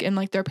Coke and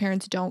like their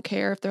parents don't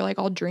care if they're like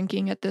all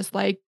drinking at this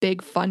like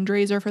big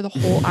fundraiser for the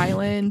whole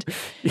island.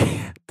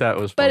 Yeah, that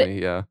was funny.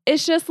 Yeah.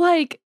 It's just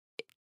like,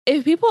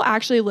 if people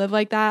actually live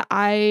like that,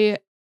 I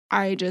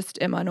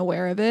just am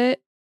unaware of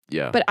it.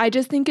 Yeah. But I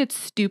just think it's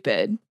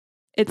stupid.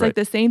 It's like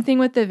the same thing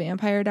with the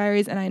Vampire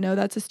Diaries. And I know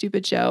that's a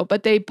stupid show,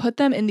 but they put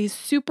them in these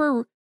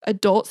super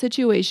adult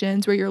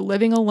situations where you're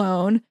living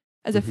alone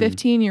as a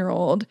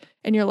 15-year-old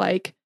and you're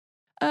like,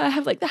 I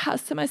have like the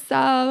house to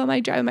myself. I'm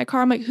like driving my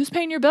car. I'm like, who's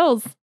paying your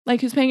bills?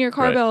 Like, who's paying your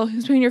car bill?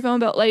 Who's paying your phone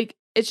bill? Like,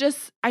 it's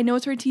just, I know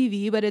it's for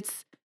TV, but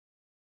it's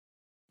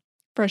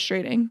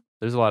frustrating.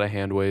 There's a lot of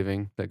hand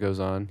waving that goes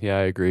on. Yeah,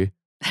 I agree.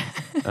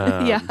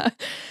 Yeah.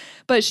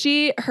 But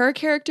her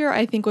character,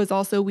 I think, was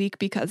also weak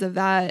because of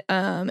that.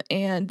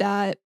 And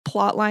that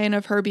plot line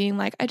of her being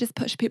like, I just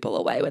push people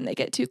away when they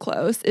get too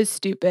close is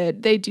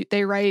stupid. They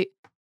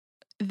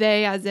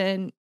as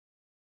in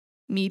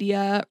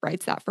media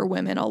writes that for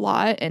women a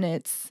lot. And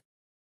it's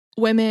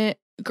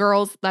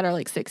girls that are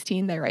like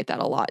 16, they write that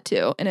a lot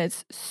too. And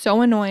it's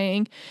so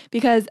annoying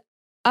because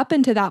up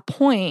until that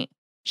point,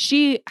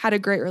 she had a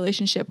great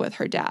relationship with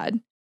her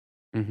dad.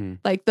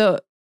 Like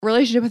the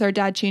relationship with her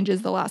dad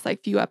changes the last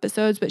like few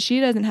episodes, but she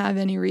doesn't have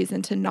any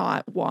reason to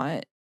not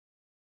want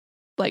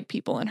like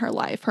people in her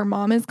life. Her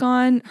mom is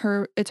gone.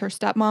 It's her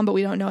stepmom, but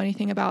we don't know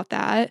anything about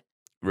that.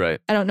 Right.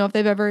 I don't know if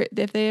they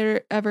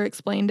ever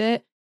explained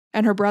it.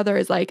 And her brother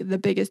is like the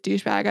biggest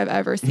douchebag I've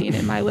ever seen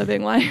in my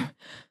living life.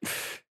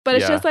 But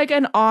it's just like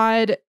an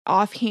odd,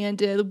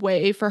 offhanded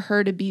way for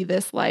her to be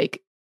this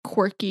like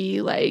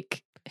quirky,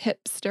 like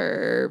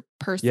hipster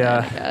person.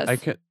 Yeah, I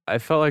guess. I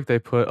felt like they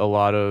put a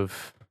lot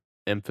of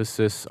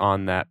emphasis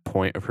on that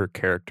point of her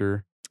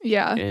character.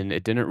 Yeah. And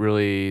it didn't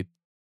really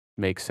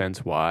make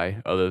sense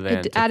why,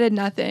 it added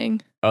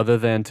nothing. Other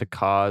than to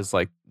cause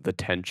like the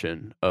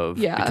tension of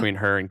between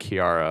her and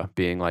Kiara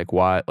being like,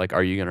 why, like,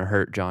 are you going to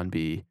hurt John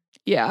B?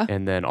 Yeah.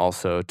 And then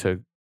also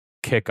to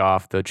kick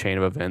off the chain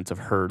of events of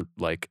her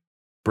like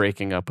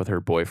breaking up with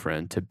her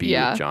boyfriend to be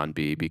with John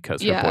B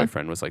because her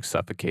boyfriend was like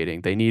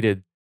suffocating. They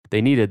needed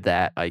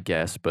that, I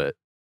guess, but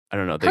I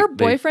don't know. Her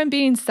boyfriend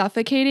being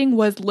suffocating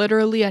was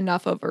literally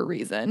enough of a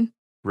reason.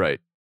 Right.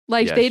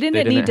 Like they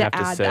didn't need to have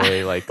add to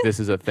say that. like, this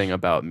is a thing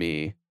about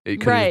me. It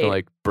could have been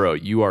like, bro,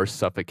 you are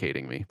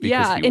suffocating me.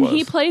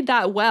 He played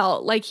that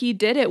well. Like he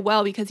did it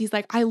well because he's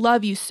like, I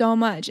love you so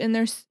much. And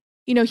there's,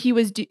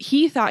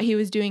 he thought he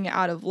was doing it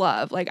out of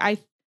love. Like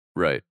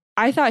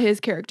I thought his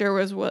character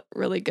was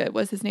really good.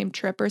 Was his name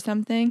Trip or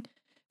something?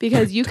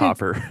 Because you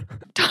Topper.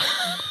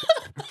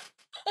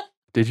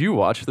 Did you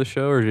watch the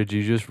show or did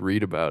you just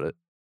read about it?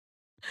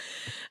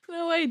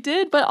 No, I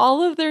did, but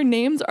all of their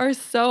names are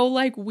so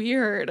like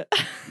weird.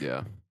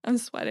 Yeah. I'm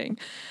sweating.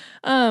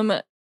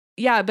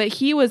 Yeah, but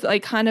he was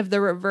like kind of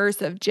the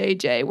reverse of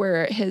JJ,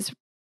 where his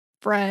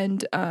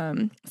friend,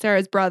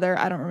 Sarah's brother,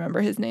 I don't remember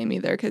his name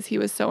either because he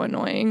was so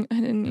annoying. I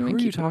didn't even. Who are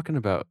you talking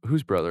about?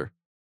 Whose brother?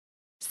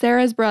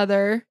 Sarah's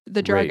brother,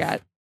 the drug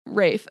addict.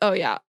 Rafe. Oh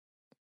yeah,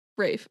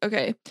 Rafe.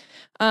 Okay.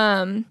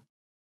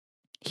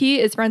 He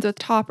is friends with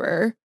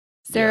Topper,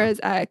 Sarah's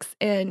ex,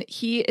 and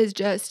he is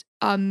just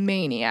a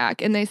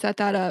maniac. And they set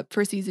that up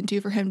for season 2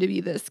 for him to be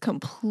this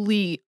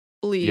completely.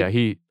 Yeah,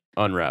 he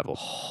unraveled.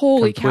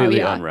 Holy cow!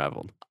 Completely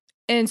unraveled.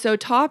 And so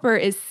Topper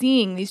is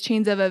seeing these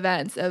chains of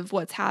events of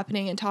what's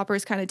happening, and Topper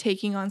is kind of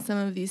taking on some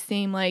of these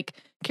same like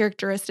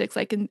characteristics,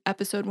 like in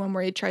episode 1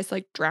 where he tries to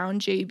like drown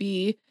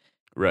JB.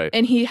 Right.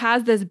 And he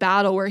has this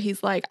battle where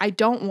he's like, I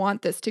don't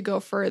want this to go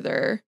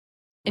further.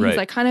 And he's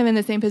like kind of in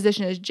the same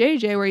position as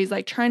JJ, where he's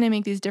like trying to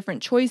make these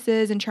different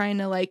choices and trying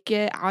to like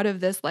get out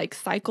of this like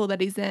cycle that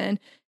he's in.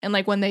 And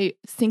like when they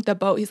sink the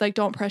boat, he's like,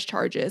 don't press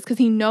charges because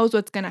he knows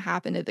what's going to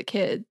happen to the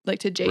kid, like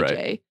to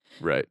JJ.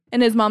 Right.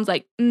 And his mom's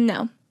like,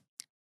 no.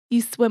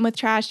 You swim with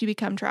trash, you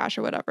become trash,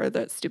 or whatever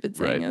that stupid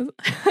saying is.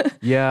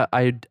 Yeah,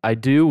 I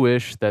do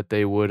wish that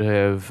they would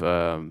have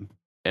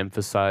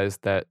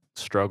emphasized that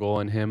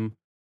struggle in him.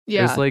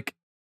 Yeah. It's like,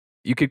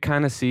 you could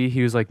kind of see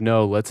he was like,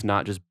 no, let's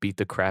not just beat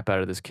the crap out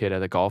of this kid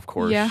at a golf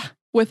course. Yeah,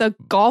 with a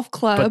golf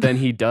club. But then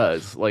he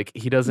does. Like,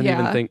 he doesn't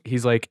even think,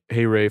 he's like,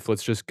 hey, Rafe,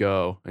 let's just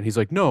go. And he's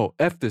like, no,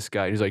 F this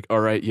guy. And he's like,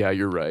 all right, yeah,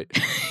 you're right.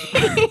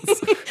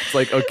 It's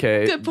like,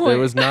 okay, there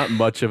was not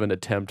much of an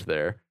attempt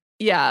there.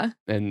 Yeah.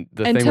 And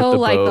the thing with the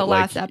like boat, the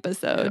last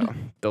episode.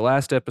 The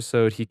last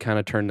episode, he kind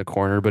of turned the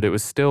corner, but it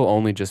was still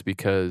only just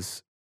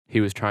because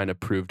he was trying to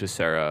prove to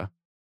Sarah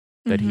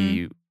that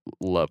he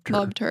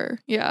loved her.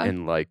 Yeah.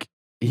 And like,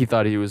 he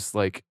thought he was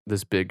like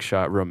this big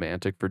shot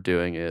romantic for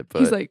doing it. But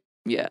he's like,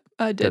 yeah,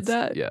 I did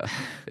that. Yeah.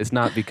 It's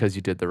not because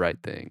you did the right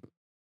thing.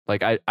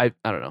 Like, I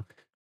don't know.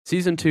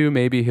 Season 2,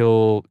 maybe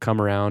he'll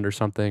come around or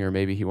something, or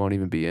maybe he won't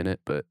even be in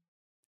it, but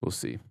we'll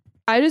see.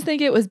 I just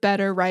think it was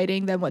better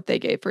writing than what they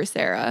gave for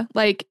Sarah.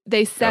 Like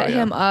they set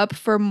him up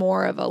for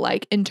more of a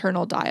like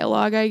internal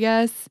dialogue, I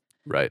guess.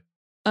 Right.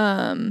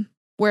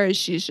 Whereas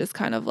she's just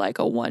kind of like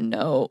a one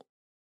note.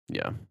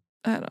 Yeah.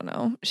 I don't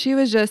know. She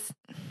was just,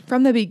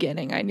 from the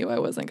beginning, I knew I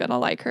wasn't going to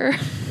like her.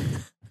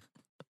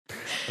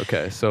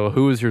 Okay, so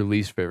who is your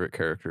least favorite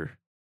character?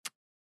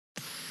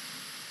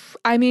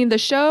 I mean, the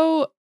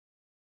show,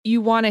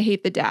 you want to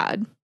hate the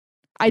dad.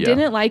 I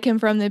didn't like him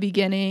from the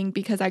beginning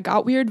because I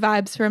got weird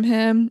vibes from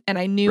him and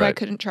I knew I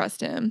couldn't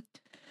trust him.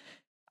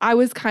 I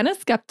was kind of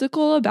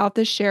skeptical about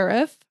the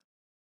sheriff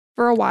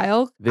for a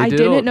while. I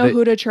didn't know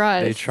who to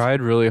trust. They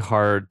tried really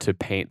hard to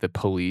paint the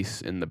police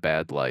in the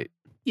bad light.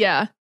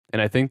 Yeah.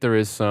 And I think there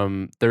is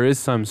some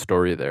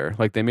story there.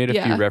 Like they made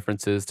a few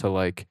references to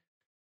like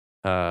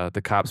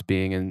the cops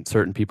being in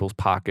certain people's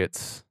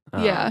pockets.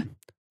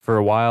 For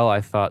a while I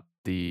thought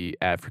the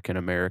African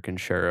American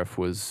sheriff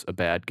was a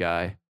bad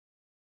guy.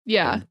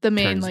 Yeah, the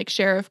main like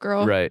sheriff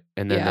girl. Right.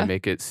 And then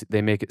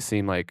they make it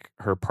seem like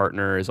her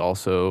partner is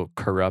also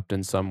corrupt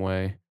in some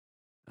way.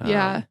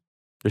 That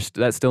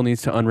still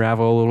needs to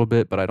unravel a little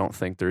bit, but I don't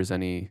think there's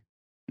any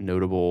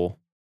notable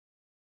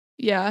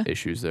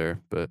issues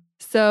there. But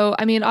so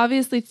I mean,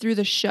 obviously through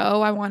the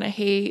show I want to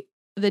hate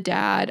the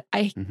dad.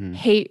 I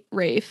hate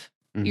Rafe.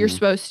 You're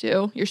supposed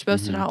to. You're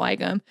supposed to not like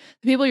him.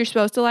 The people you're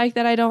supposed to like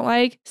that I don't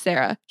like,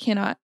 Sarah.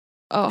 Cannot.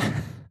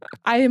 Oh.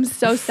 I am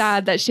so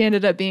sad that she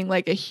ended up being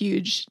like a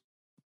huge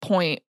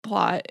point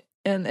plot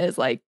and is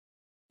like,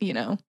 you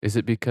know. Is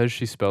it because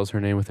she spells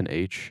her name with an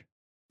H?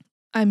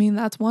 I mean,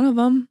 that's one of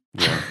them.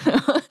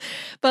 Yeah.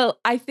 But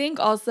I think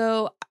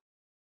also,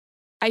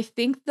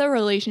 the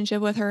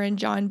relationship with her and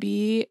John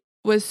B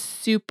was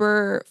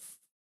super,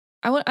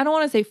 I don't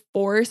want to say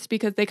forced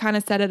because they kind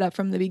of set it up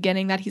from the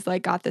beginning that he's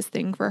like got this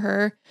thing for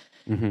her.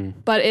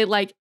 But it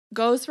like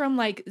goes from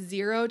like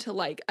 0 to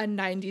like a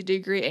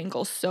 90-degree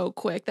angle so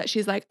quick that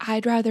she's like,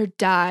 I'd rather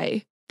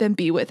die than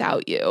be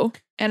without you.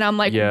 And I'm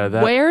like,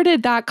 where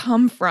did that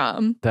come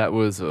from? That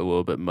was a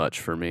little bit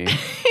much for me.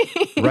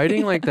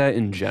 Writing like that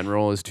in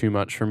general is too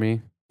much for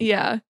me.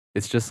 Yeah.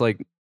 It's just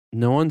like,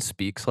 no one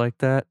speaks like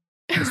that,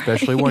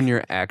 especially when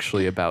you're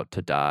actually about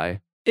to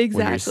die.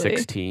 Exactly. When you're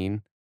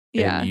 16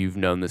 and you've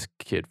known this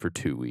kid for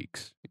 2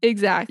 weeks.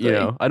 Exactly. You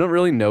know, I don't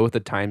really know what the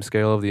time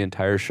scale of the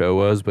entire show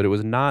was, but it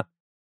was not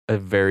a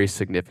very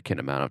significant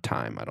amount of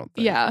time, I don't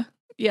think. Yeah.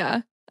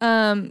 Yeah.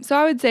 So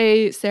I would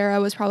say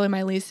Sarah was probably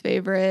my least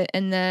favorite,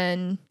 and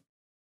then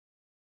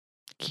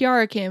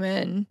Kiara came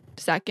in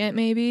second,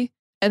 maybe.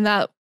 And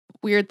that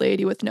weird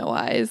lady with no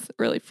eyes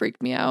really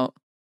freaked me out.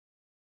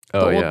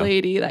 The old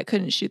lady that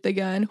couldn't shoot the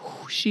gun.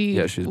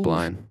 She's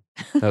blind.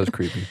 That was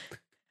creepy.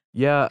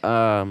 Yeah.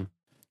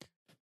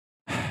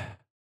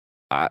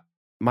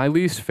 My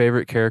least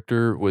favorite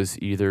character was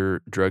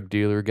either drug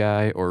dealer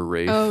guy or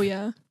Rafe. Oh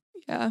yeah.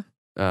 Yeah.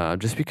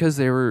 Just because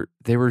they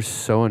were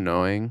so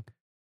annoying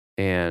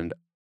and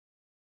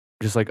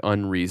just like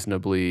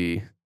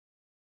unreasonably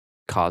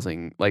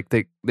causing, like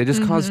they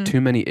just caused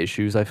too many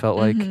issues, I felt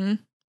like.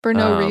 For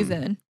no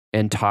reason.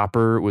 And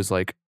Topper was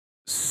like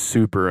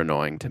super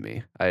annoying to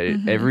me.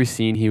 Every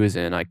scene he was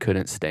in I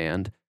couldn't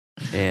stand.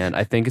 And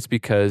I think it's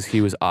because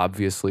he was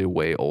obviously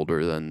way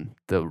older than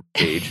the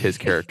age his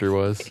character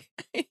was.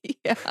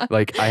 Yeah.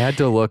 Like I had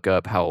to look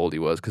up how old he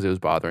was because it was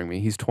bothering me.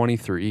 He's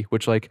 23,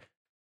 which like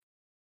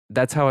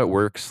that's how it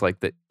works. Like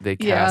that they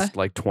cast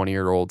like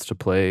 20-year-olds to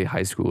play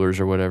high schoolers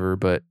or whatever,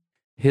 but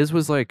his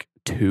was like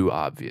too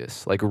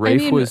obvious. Like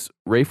Rafe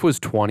was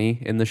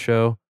 20 in the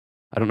show.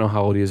 I don't know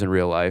how old he is in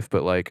real life,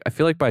 but like I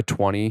feel like by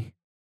 20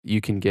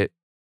 you can get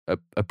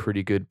a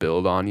pretty good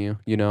build on you,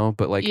 you know?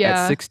 But like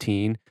at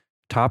 16,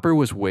 Topper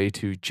was way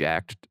too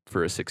jacked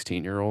for a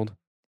 16-year-old.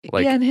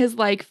 Like, and his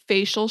like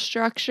facial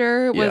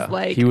structure was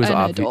like he was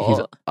an adult.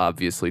 He's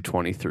obviously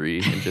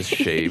 23 and just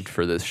shaved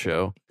for this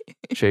show.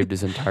 Shaved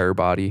his entire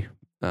body.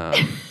 But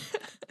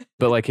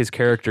like his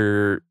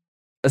character,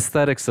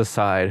 aesthetics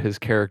aside, his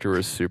character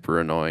was super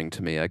annoying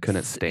to me. I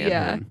couldn't stand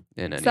him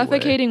in any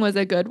Suffocating way. was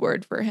a good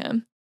word for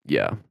him.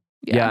 Yeah.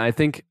 I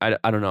think, I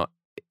don't know.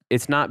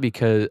 It's not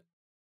because,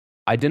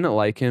 I didn't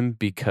like him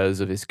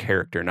because of his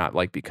character, not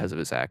like because of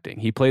his acting.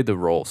 He played the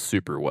role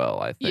super well,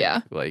 I think.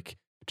 Yeah. Like,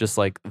 just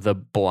like the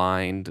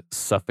blind,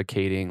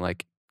 suffocating,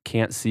 like,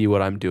 can't see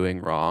what I'm doing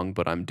wrong,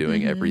 but I'm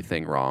doing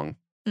everything wrong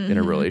in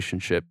a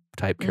relationship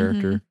type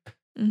character.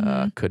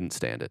 Couldn't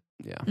stand it.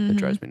 Yeah, it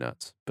drives me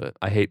nuts. But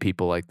I hate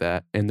people like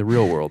that in the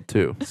real world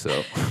too.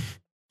 So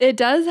it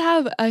does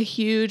have a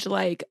huge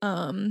like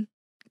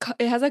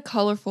it has a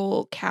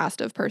colorful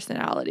cast of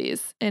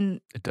personalities,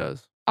 and it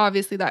does.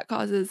 Obviously that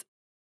causes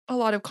a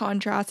lot of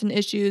contrast and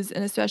issues,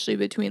 and especially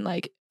between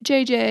like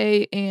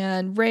JJ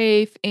and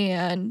Rafe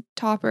and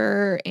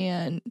Topper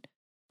and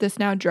this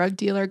now drug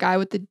dealer guy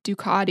with the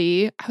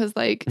Ducati. I was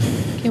like,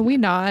 can we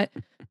not?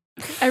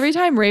 Every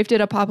time Rafe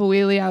did a Papa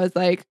Wheelie, I was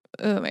like,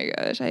 oh my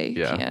gosh, I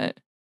can't.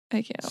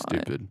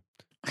 Stupid.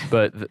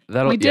 But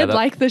that'll we did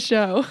like the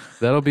show.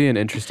 That'll be an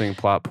interesting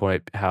plot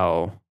point.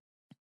 How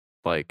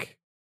like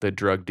the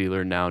drug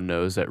dealer now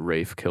knows that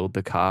Rafe killed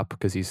the cop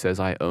because he says,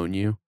 "I own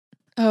you."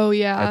 Oh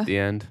yeah. At the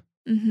end.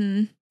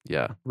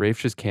 Yeah, Rafe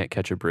just can't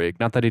catch a break.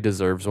 Not that he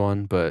deserves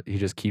one, but he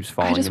just keeps I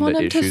falling just want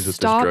into him to issues with this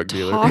stop drug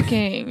dealer.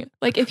 talking.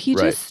 Like if he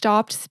Right. just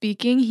stopped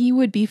speaking, he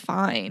would be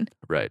fine.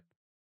 Right.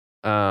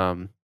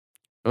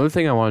 Another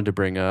thing I wanted to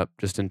bring up,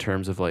 just in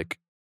terms of like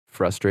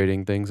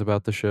frustrating things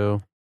about the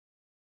show,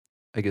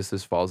 I guess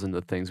this falls in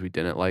the things we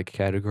didn't like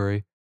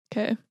category.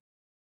 Okay.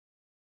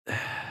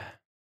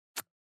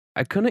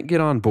 I couldn't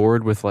get on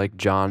board with like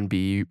John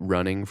B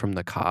running from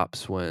the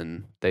cops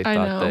when they I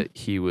thought know.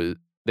 that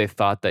they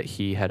thought that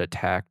he had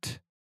attacked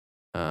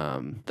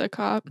the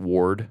cop.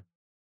 Ward.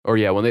 Or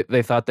yeah, when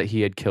they thought that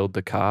he had killed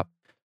the cop.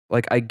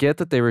 Like, I get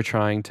that they were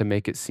trying to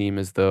make it seem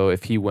as though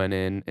if he went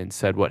in and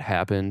said what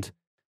happened,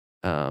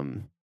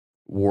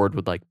 Ward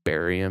would like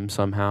bury him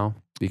somehow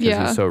because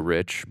Yeah. he's so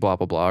rich, blah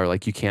blah blah, or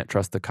like you can't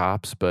trust the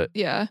cops. But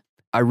Yeah.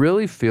 I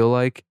really feel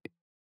like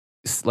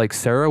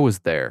Sarah was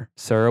there.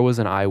 Sarah was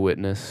an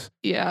eyewitness,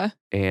 Yeah.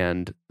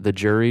 and the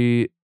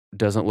jury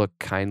doesn't look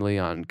kindly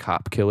on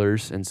cop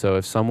killers. And so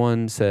if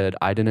someone said,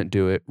 I didn't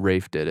do it,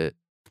 Rafe did it,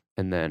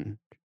 and then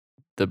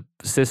the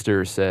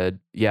sister said,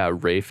 yeah,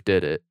 Rafe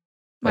did it.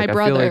 My Like, I feel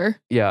like,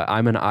 brother. yeah,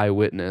 I'm an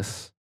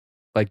eyewitness.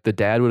 Like the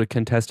dad would have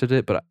contested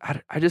it, but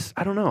I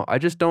don't know. I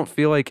just don't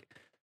feel like,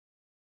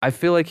 I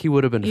feel like he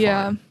would have been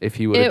Yeah. fine if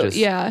he would have just,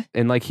 Yeah.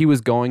 and like he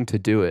was going to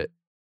do it,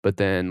 but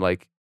then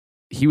like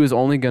he was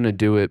only going to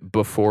do it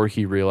before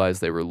he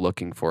realized they were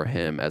looking for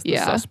him as the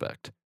Yeah.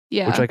 suspect.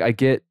 Yeah. Which like I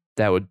get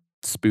that would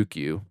spook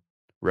you,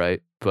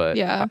 right? But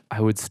Yeah. I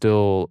would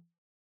still,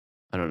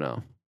 I don't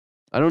know.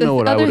 I don't The know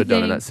what I other would have done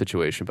in thing- that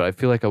situation, but I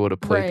feel like I would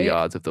have played the Right.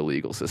 odds of the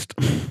legal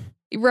system.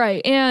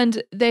 Right.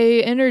 And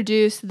they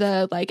introduced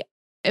the like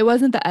it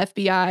wasn't the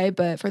FBI,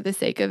 but for the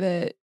sake of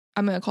it,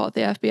 I'm gonna call it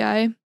the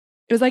FBI.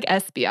 It was like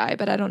SBI,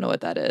 but I don't know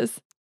what that is.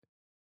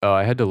 Oh,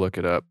 I had to look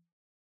it up.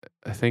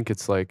 I think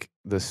it's like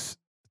the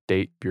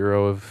State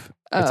Bureau of.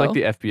 It's like Oh.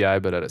 the FBI,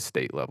 but at a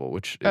state level,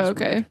 which is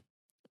Okay. weird.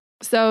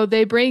 So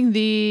they bring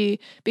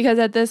because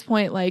at this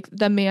point, like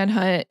the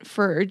manhunt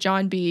for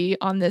John B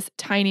on this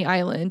tiny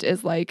island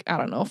is like, I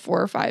don't know,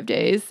 4 or 5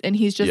 days. And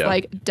he's just Yeah.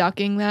 like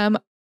ducking them.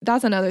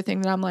 That's another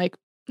thing that I'm like,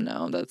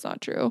 no, that's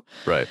not true.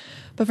 Right.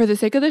 But for the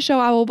sake of the show,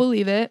 I will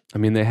believe it. I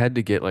mean, they had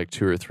to get like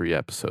 2 or 3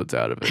 episodes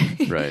out of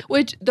it, right?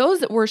 Which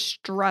those were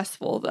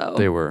stressful though.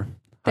 They were.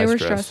 They High were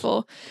stress.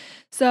 stressful.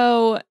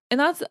 So, and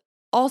that's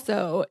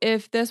also,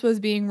 if this was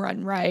being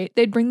run right,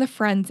 they'd bring the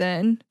friends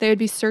in. They would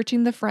be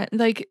searching the friend.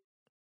 Like,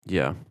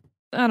 Yeah.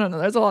 I don't know.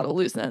 There's a lot of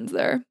loose ends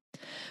there.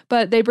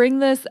 But they bring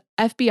this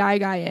FBI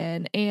guy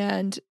in,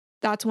 and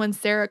that's when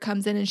Sarah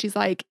comes in and she's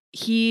like,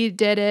 he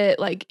did it.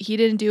 Like, he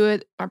didn't do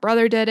it. My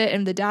brother did it.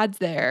 And the dad's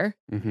there.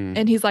 Mm-hmm.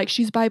 And he's like,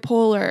 she's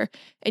bipolar.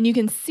 And you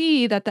can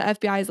see that the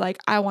FBI is like,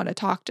 I want to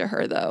talk to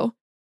her though.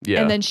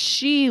 Yeah. And then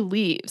she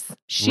leaves.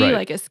 She Right.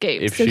 like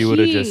escapes. If So she would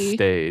have just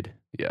stayed,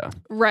 yeah.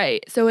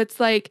 Right. So it's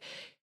like,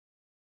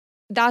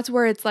 that's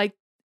where it's like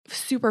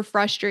super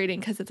frustrating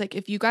because it's like,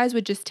 if you guys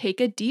would just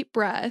take a deep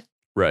breath,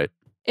 Right.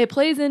 it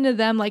plays into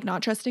them like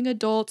not trusting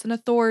adults and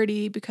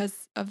authority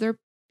because of their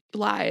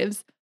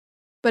lives.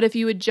 But if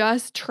you would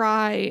just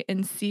try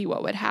and see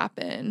what would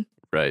happen,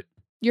 Right.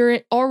 you're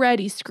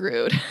already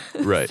screwed.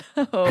 Right.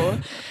 So,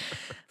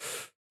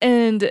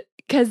 and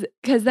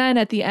because then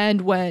at the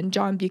end, when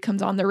John B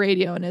comes on the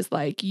radio and is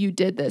like, you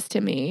did this to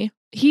me,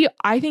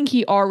 I think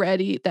the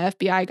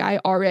FBI guy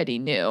already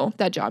knew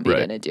that John B Right.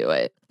 didn't do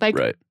it. Like,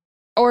 Right.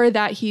 or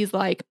that he's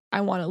like,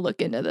 I want to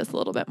look into this a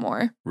little bit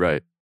more.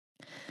 Right.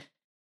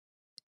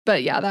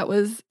 But yeah, that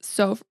was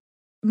so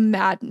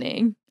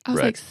maddening. I was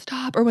Right. like,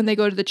 stop. Or when they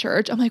go to the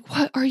church, I'm like,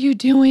 what are you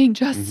doing?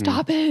 Just Mhm.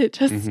 stop it.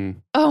 Just, Mm-hmm.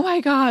 oh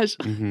my gosh.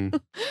 Mm-hmm.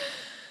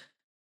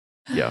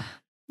 Yeah.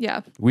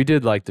 Yeah. We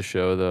did like the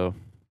show, though.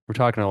 We're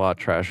talking a lot of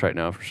trash right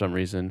now for some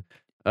reason.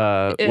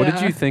 What did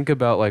Yeah. you think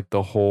about like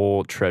the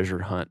whole treasure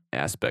hunt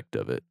aspect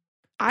of it?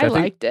 I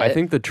liked it. I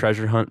think the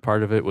treasure hunt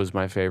part of it was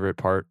my favorite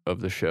part of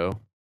the show.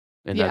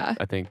 And Yeah.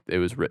 I think it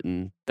was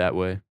written that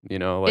way, you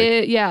know,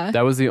 like yeah.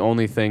 that was the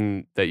only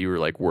thing that you were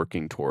like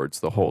working towards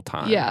the whole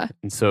time. Yeah.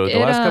 And so the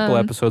It, last couple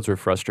episodes were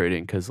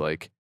frustrating because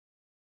like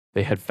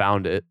they had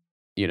found it,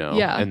 you know,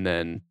 Yeah. and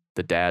then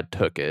the dad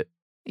took it.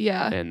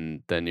 Yeah.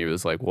 And then he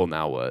was like, well,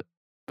 now what?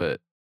 But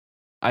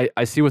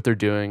I see what they're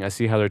doing. I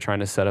see how they're trying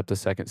to set up the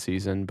second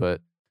season. But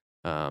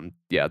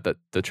yeah,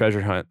 the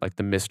treasure hunt, like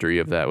the mystery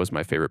of that was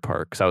my favorite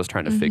part because I was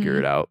trying to figure Mhm.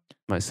 it out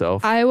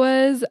myself. I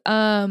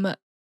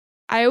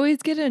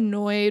always get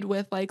annoyed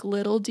with like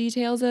little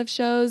details of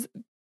shows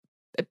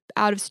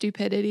out of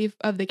stupidity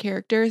of the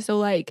character. So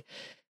like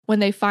when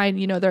they find,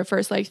 their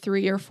first like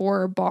 3 or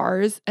 4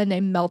 bars and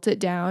they melt it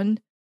down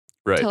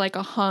Right. to like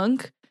a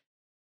hunk,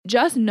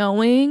 just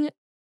knowing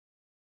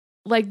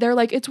like they're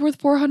like, it's worth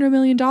 $400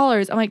 million.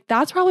 I'm like,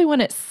 that's probably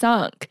when it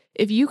sunk.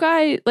 If you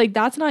guys like,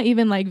 that's not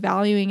even like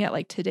valuing at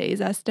like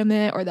today's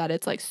estimate or that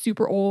it's like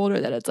super old or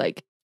that it's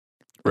like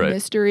a Right.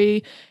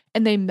 mystery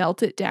and they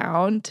melt it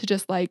down to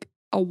just like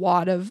a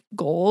wad of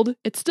gold.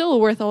 It's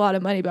still worth a lot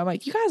of money, but I'm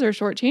like, you guys are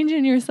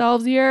shortchanging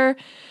yourselves here.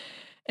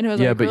 And it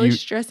was Yeah, like but really you-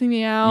 stressing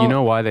me out. You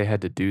know why they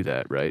had to do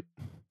that, right?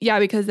 Yeah,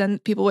 because then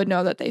people would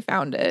know that they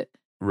found it.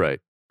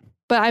 Right.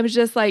 But I was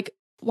just like,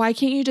 why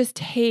can't you just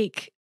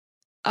take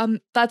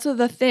that's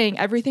the thing.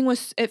 Everything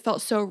it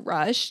felt so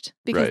rushed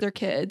because Right. they're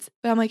kids.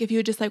 But I'm like, if you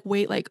would just like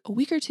wait like a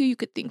week or two, you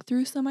could think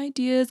through some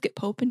ideas, get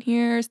Pope in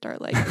here,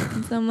 start like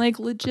doing some like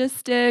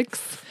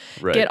logistics,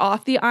 Right. get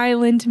off the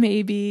island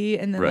maybe,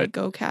 and then Right. like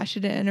go cash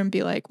it in and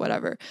be like,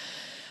 whatever.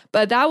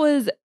 But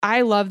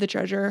I love The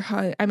Treasure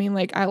Hunt. I mean,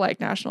 like I like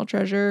National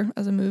Treasure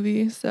as a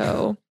movie,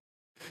 so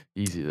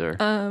Easy there.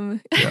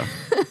 Yeah.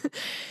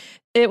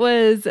 it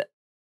was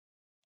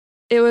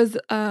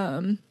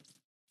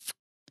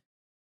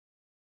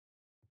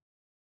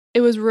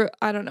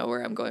I don't know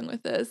where I'm going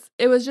with this.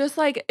 It was just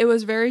like, it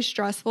was very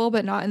stressful,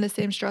 but not in the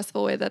same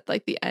stressful way that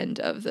like the end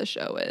of the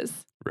show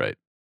is. Right.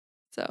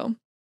 So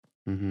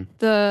Mm-hmm.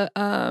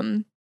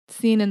 the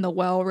scene in the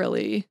well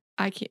really,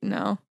 I can't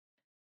know.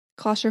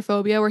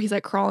 Claustrophobia where he's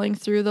like crawling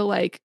through the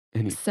like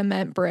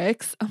cement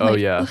bricks. I'm like,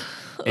 yeah.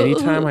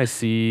 Anytime I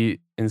see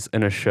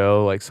in a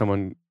show like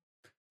someone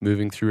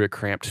moving through a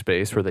cramped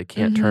space where they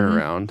can't turn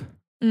around,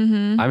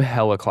 I'm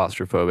hella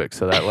claustrophobic.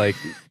 So that like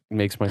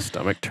makes my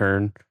stomach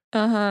turn.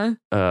 And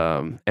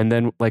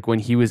then like when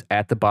he was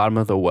at the bottom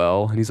of the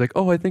well and he's like,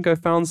 oh, I think I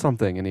found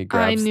something. And he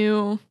grabs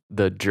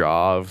the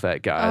jaw of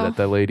that guy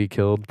that lady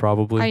killed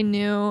probably. I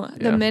knew.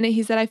 The minute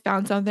he said I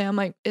found something, I'm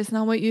like, it's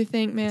not what you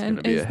think, man. It's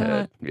gonna be a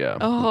head. Yeah.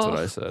 That's what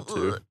I said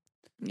too.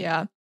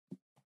 Yeah.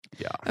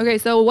 Yeah. Okay,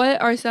 so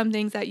what are some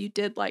things that you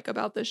did like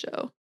about the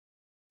show?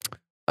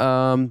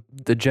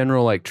 The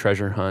general like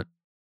treasure hunt.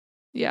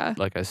 Yeah.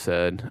 Like I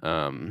said,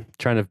 trying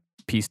to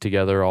piece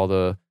together all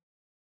the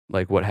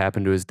like what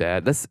happened to his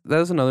dad. That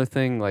was another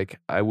thing. Like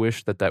I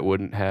wish that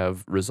wouldn't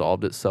have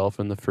resolved itself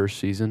in the first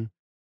season.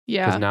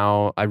 Yeah. Because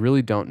now I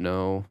really don't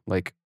know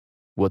like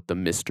what the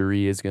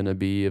mystery is going to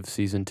be of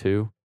season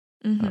 2.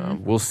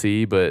 We'll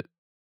see, but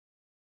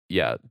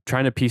yeah,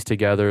 trying to piece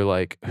together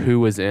like who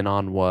was in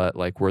on what,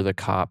 like were the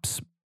cops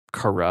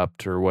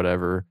corrupt or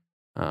whatever.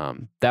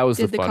 That was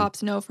Did the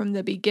cops know from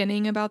the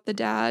beginning about the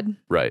dad?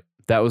 Right.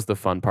 That was the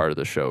fun part of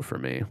the show for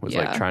me, was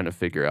like trying to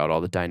figure out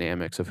all the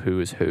dynamics of who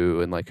is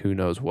who and like who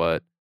knows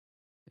what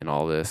and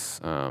all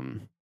this.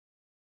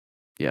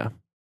 Yeah.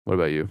 What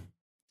about you?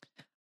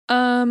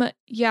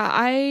 Yeah,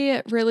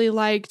 I really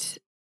liked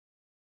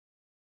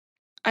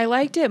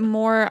it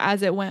more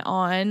as it went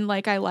on.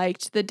 Like I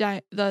liked the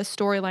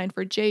storyline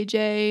for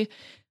JJ,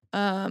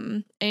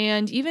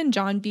 and even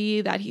John B,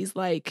 that he's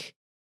like,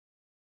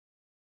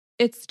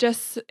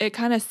 it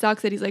kind of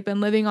sucks that he's like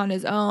been living on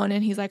his own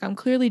and he's like, I'm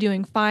clearly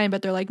doing fine,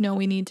 but they're like, no,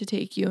 we need to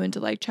take you into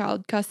like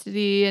child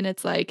custody. And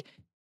it's like,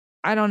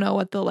 I don't know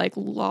what the like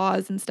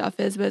laws and stuff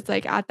is, but it's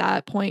like at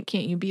that point,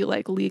 can't you be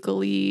like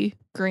legally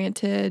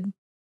granted,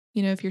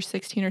 you know, if you're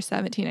 16 or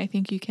 17, I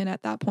think you can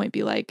at that point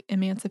be like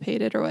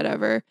emancipated or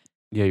whatever.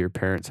 Yeah, your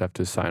parents have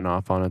to sign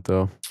off on it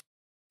though.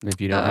 And if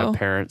you don't have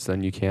parents,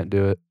 then you can't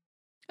do it.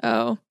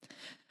 So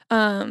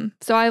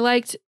I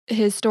liked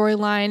his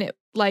storyline.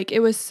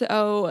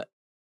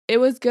 It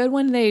was good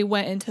when they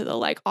went into the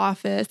like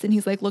office and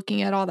he's like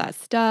looking at all that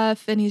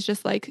stuff and he's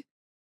just like,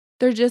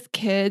 they're just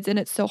kids and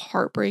it's so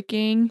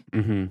heartbreaking.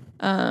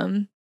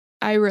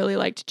 I really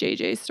liked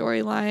JJ's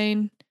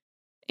storyline.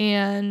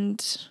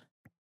 And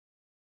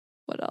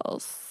what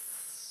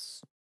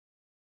else?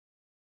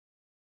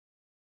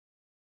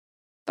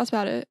 That's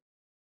about it.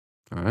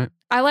 All right.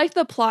 I liked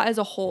the plot as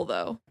a whole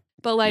though.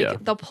 But like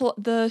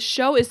the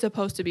show is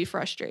supposed to be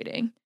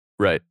frustrating.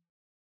 Right.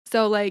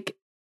 So like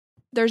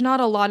there's not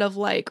a lot of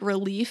like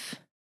relief.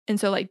 And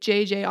so like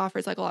JJ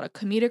offers like a lot of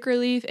comedic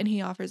relief and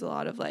he offers a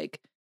lot of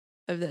like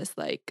of this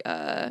like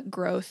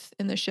growth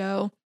in the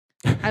show.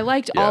 I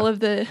liked all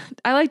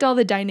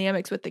the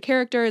dynamics with the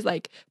characters.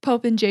 Like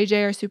Pope and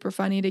JJ are super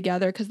funny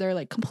together because they're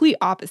like complete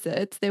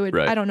opposites. They would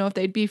I don't know if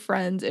they'd be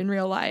friends in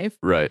real life.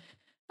 Right.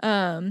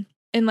 And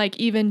like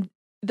even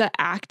the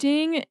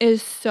acting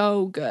is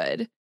so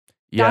good.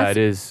 Yeah, it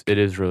is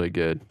really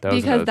good.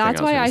 Because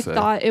that's why I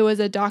thought it was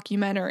a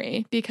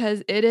documentary,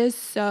 because it is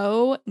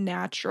so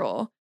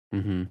natural.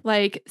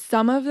 Like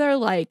some of their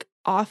like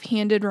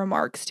offhanded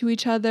remarks to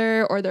each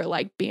other or their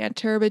like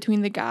banter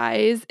between the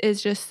guys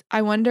is just,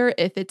 I wonder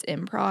if it's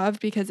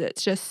improv because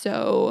it's just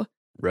so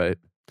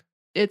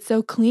it's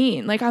so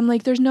clean. Like I'm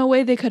like, there's no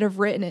way they could have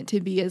written it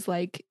to be as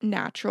like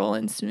natural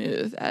and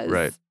smooth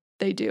as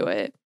they do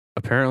it.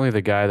 Apparently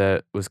the guy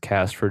that was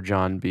cast for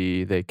John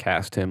B, they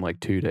cast him like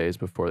 2 days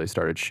before they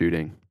started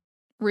shooting.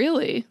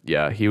 Really?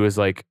 Yeah, he was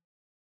like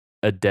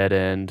a dead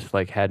end,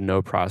 like had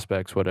no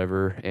prospects,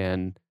 whatever,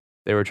 and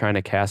they were trying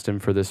to cast him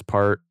for this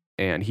part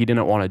and he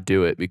didn't want to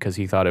do it because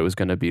he thought it was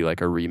going to be like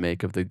a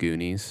remake of The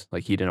Goonies.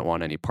 Like he didn't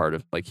want any part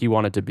of, like he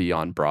wanted to be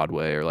on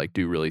Broadway or like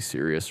do really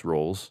serious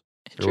roles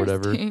or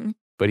whatever.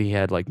 But he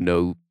had like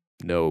no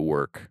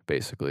work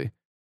basically.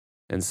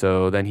 And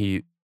so then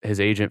his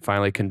agent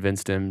finally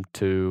convinced him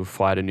to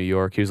fly to New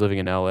York. He was living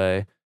in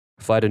LA,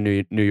 fly to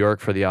New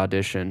York for the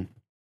audition,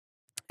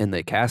 and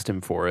they cast him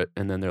for it.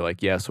 And then they're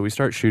like, yeah, so we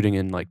start shooting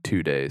in like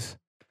 2 days.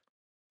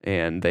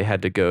 And they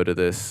had to go to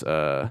this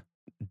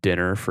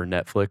dinner for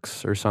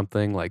Netflix or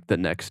something like the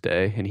next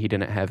day. And he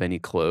didn't have any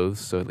clothes.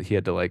 So he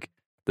had to like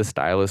the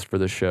stylist for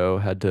the show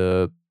had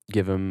to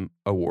give him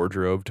a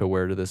wardrobe to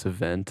wear to this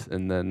event,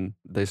 and then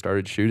they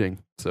started shooting.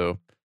 So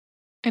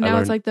and now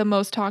it's like the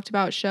most talked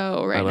about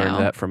show right now. I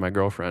learned that from my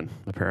girlfriend.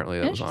 Apparently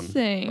that was on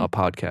Interesting. a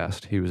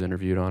podcast he was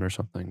interviewed on or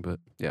something, but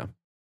yeah.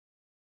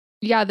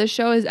 Yeah, the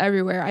show is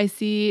everywhere. I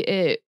see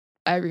it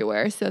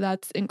everywhere, so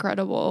that's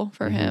incredible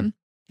for him.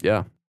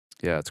 Yeah.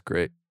 Yeah, it's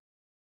great.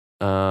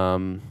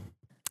 Trying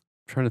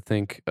to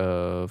think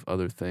of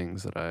other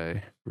things that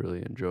I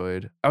really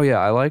enjoyed. Oh yeah,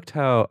 I liked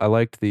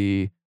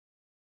the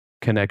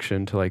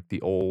connection to like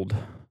the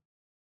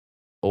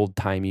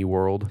old-timey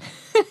world.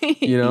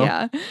 You know?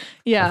 Yeah.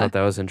 Yeah. I thought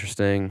that was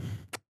interesting.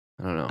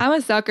 I don't know. I'm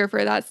a sucker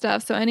for that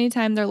stuff. So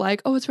anytime they're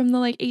like, oh, it's from the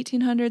like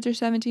 1800s or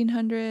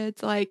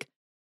 1700s, like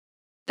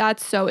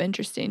that's so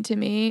interesting to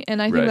me.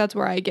 And I think that's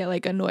where I get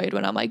like annoyed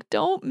when I'm like,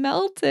 don't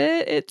melt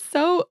it. It's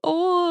so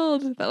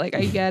old. But like,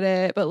 I get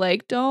it, but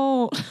like,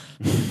 don't.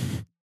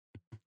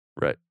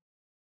 Right.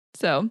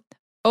 So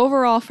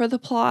overall for the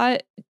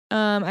plot,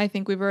 I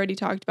think we've already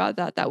talked about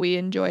that we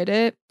enjoyed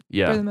it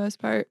for the most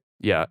part.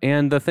 Yeah.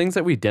 And the things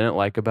that we didn't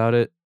like about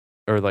it,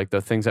 or like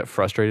the things that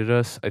frustrated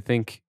us, I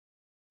think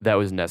that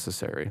was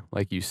necessary.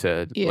 Like you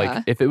said,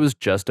 like if it was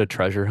just a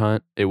treasure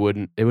hunt, it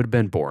would have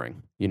been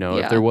boring. You know,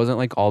 if there wasn't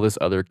like all this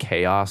other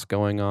chaos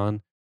going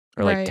on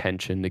or like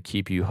tension to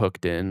keep you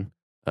hooked in,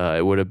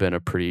 it would have been a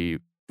pretty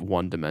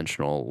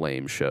one-dimensional,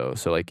 lame show.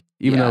 So like,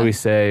 even though we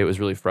say it was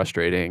really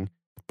frustrating,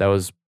 that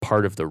was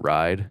part of the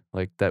ride,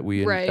 like that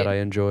I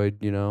enjoyed,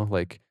 you know,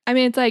 like. I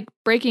mean, it's like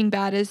Breaking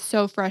Bad is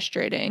so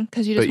frustrating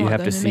because you just want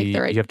them to make the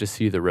right. You have to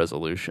see the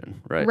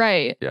resolution, right?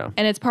 Right. Yeah.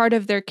 And it's part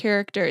of their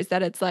characters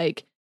that it's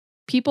like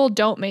people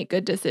don't make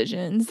good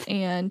decisions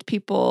and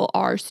people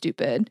are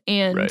stupid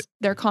and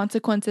their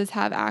consequences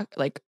have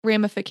like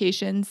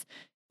ramifications,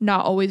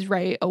 not always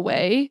right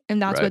away. And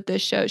that's what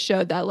this show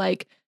showed, that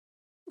like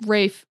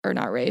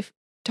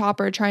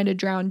Topper trying to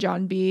drown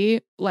John B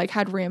like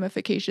had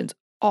ramifications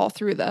all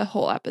through the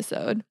whole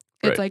episode.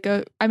 It's like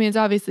it's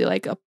obviously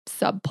like a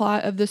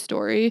subplot of the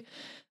story,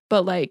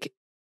 but like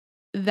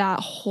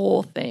that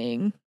whole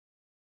thing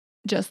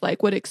just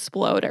like would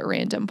explode at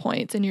random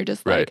points and you're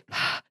just like,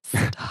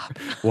 stop.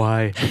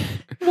 Why?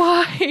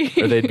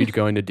 Or they'd be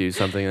going to do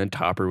something and then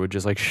Topper would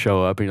just like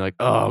show up and you're like,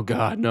 oh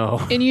God,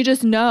 no. And you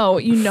just know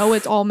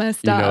it's all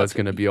messed up. You know it's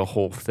going to be a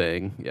whole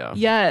thing. Yeah.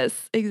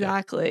 Yes,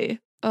 exactly.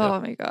 Yeah.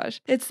 Oh my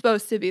gosh. It's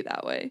supposed to be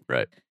that way.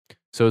 Right.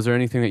 So is there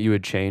anything that you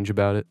would change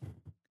about it?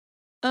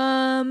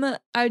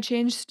 I would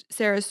change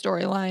Sarah's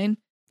storyline.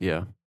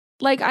 Yeah.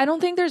 Like, I don't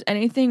think there's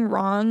anything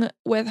wrong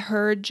with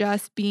her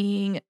just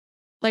being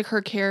like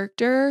her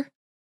character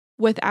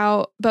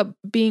but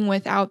being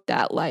without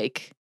that,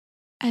 like,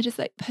 I just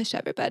like push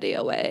everybody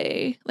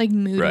away, like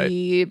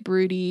moody,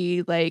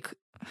 broody, like,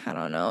 I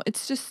don't know.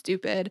 It's just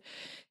stupid.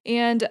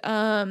 And,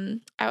 I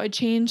would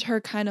change her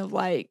kind of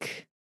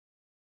like,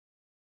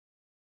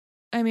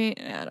 I mean,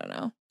 I don't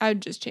know. I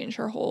would just change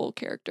her whole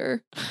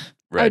character.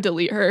 I would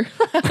delete her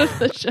out of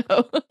the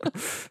show.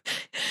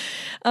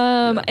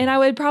 And I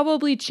would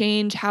probably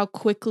change how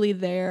quickly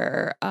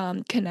their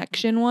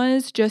connection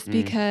was, just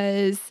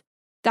because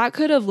that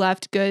could have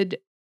left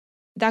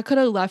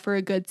for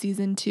a good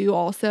season 2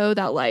 also,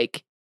 that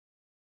like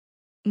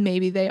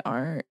maybe they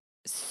aren't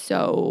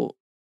so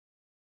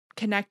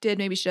connected.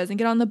 Maybe she doesn't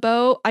get on the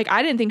boat. Like,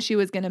 I didn't think she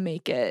was going to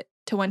make it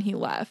to when he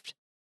left.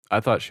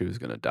 I thought she was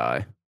going to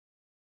die.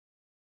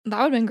 That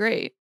would have been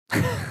great.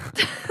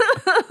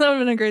 That would have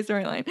been a great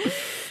storyline.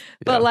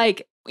 But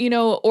like, you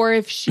know, or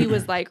if she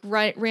was like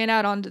ran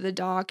out onto the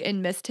dock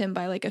and missed him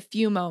by like a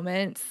few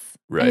moments.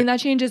 I mean, that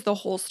changes the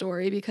whole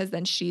story because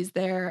then she's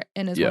there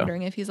and is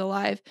wondering if he's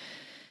alive.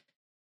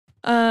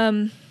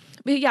 But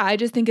yeah, I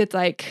just think it's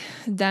like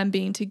them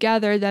being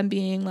together, them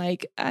being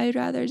like, I'd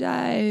rather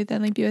die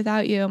than like be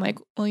without you. I'm like,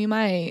 well, you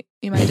might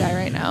die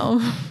right now.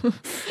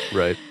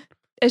 Right.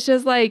 It's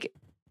just like,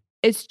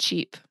 it's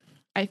cheap,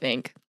 I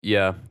think.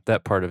 Yeah,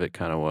 that part of it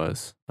kind of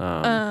was.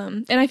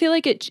 And I feel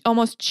like it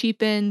almost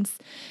cheapens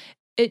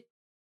it.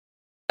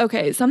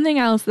 Okay, something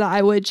else that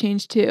I would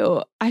change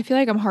too. I feel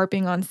like I'm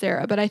harping on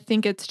Sarah, but I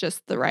think it's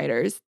just the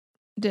writers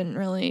didn't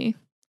really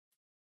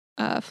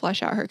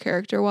flesh out her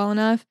character well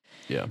enough.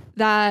 Yeah.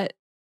 That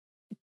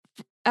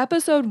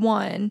episode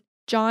 1,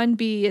 John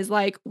B is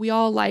like, we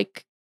all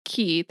like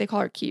Key. They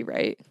call her Key,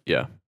 right?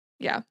 Yeah.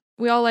 Yeah.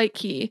 We all like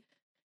Key.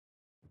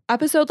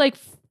 Episode like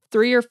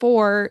 3 or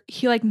 4,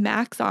 he like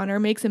macks on her,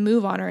 makes a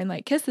move on her and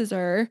like kisses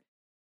her.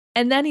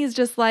 And then he's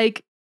just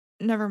like,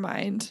 never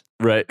mind.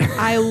 Right.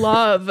 I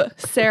love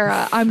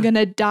Sarah. I'm going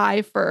to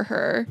die for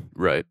her.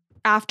 Right.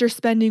 After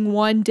spending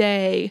one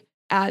day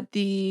at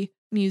the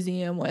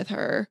museum with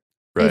her.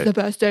 It's the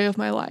best day of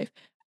my life.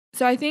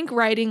 So I think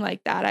writing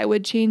like that I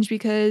would change,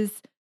 because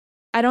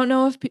I don't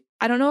know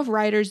if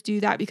writers do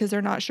that because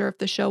they're not sure if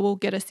the show will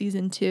get a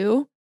season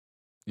 2.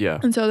 Yeah.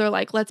 And so they're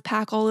like, let's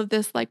pack all of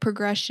this like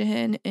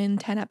progression in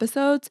 10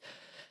 episodes,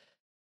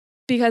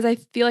 because I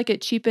feel like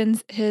it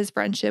cheapens his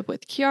friendship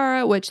with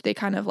Kiara, which they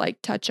kind of like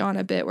touch on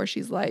a bit, where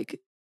she's like,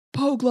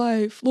 Pogue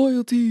life,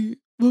 loyalty,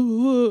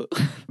 or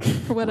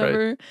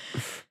whatever.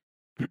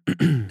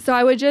 So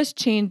I would just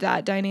change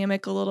that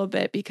dynamic a little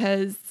bit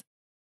because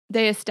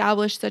they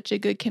established such a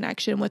good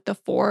connection with the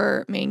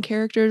 4 main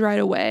characters right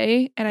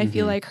away. And I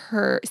feel like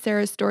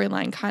Sarah's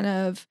storyline kind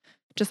of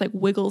just like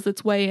wiggles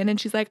its way in and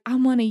she's like,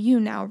 I'm one of you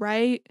now,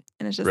 right?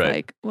 And it's just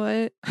like,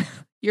 what?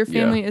 Your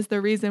family is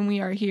the reason we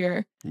are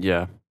here.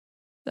 Yeah.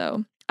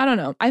 So I don't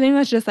know. I think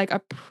that's just like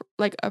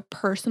a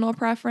personal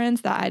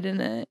preference that I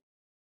didn't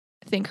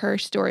think her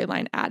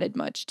storyline added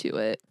much to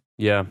it.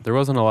 Yeah, there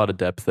wasn't a lot of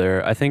depth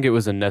there. I think it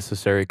was a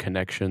necessary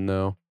connection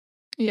though.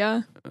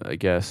 Yeah. I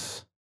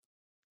guess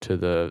to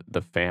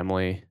the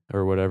family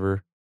or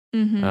whatever.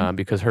 Mm-hmm.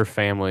 Because her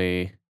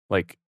family,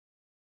 like,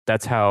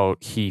 that's how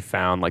he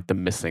found like the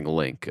missing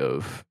link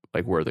of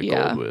like where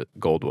the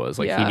gold was.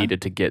 Like he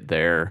needed to get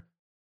there.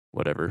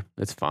 Whatever,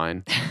 it's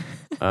fine.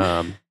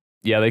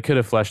 Yeah, they could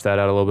have fleshed that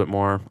out a little bit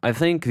more. I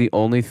think the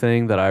only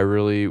thing that I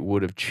really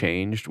would have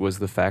changed was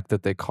the fact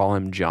that they call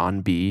him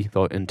John B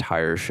the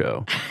entire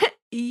show.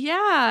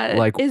 Yeah.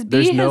 Like, is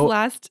B his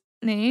last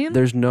name?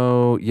 There's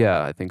no,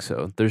 yeah, I think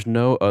so. There's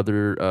no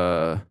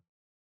other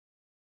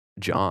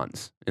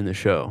Johns in the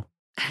show.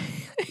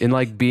 And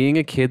like being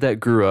a kid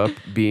that grew up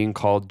being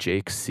called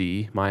Jake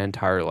C my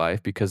entire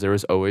life because there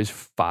was always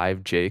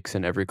 5 Jakes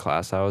in every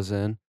class I was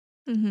in.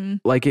 Mm-hmm.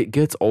 Like it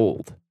gets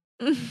old.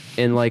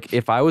 And like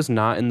if I was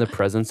not in the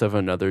presence of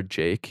another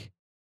Jake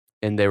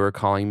and they were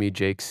calling me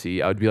Jake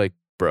C, I would be like,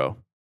 bro,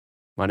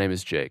 my name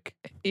is Jake.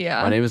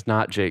 Yeah. My name is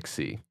not Jake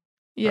C.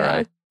 Yeah. All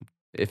right?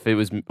 If it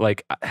was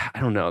like, I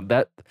don't know,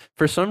 that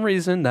for some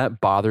reason that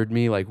bothered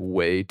me like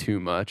way too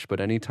much. But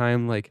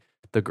anytime like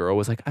the girl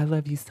was like, I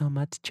love you so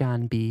much,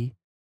 John B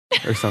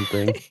or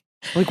something.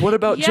 Like, what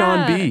about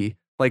John B?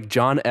 Like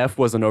John F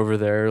wasn't over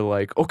there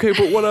like, okay,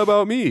 but what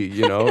about me?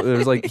 You know, it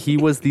was like he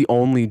was the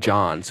only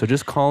John. So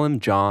just call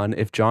him John.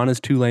 If John is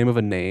too lame of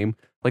a name,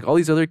 like all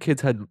these other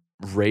kids had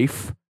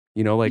Rafe,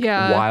 you know, like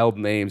wild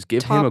names.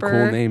 Give him a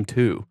cool name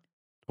too.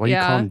 Why do you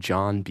call him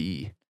John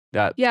B?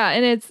 That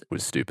and it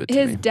was stupid to me.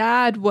 His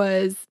dad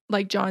was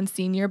like John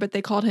Sr., but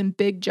they called him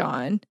Big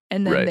John.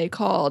 And then they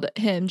called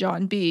him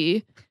John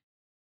B,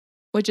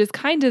 which is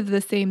kind of the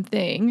same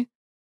thing.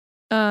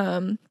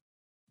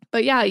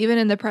 But yeah, even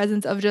in the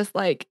presence of just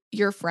like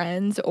your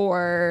friends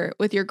or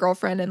with your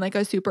girlfriend in like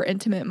a super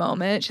intimate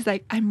moment, she's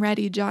like, I'm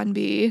ready, John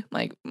B.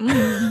 Like,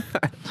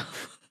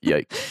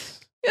 Yikes.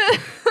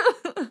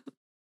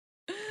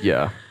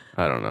 Yeah,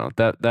 I don't know.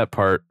 That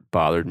part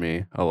bothered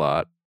me a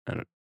lot.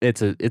 And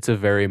it's a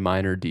very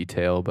minor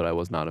detail, but I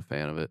was not a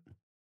fan of it.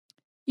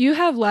 You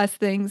have less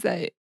things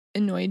that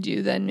annoyed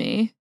you than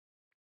me.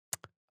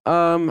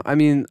 I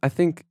mean, I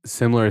think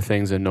similar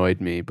things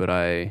annoyed me, but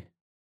I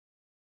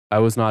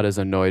was not as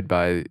annoyed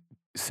by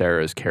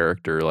Sarah's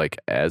character like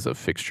as a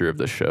fixture of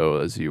the show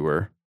as you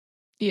were.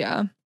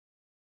 Yeah.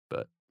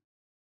 But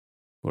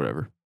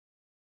whatever.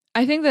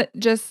 I think that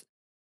just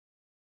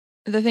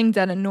the things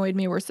that annoyed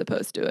me were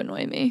supposed to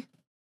annoy me.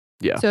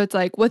 Yeah. So it's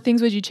like, what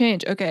things would you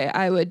change? Okay,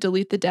 I would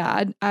delete the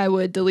dad. I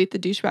would delete the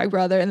douchebag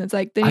brother, and it's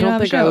like, then you don't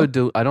have a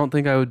show. I don't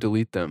think I would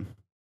delete them.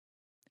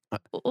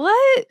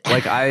 What?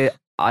 Like I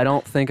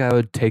don't think I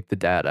would take the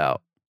dad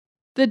out.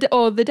 The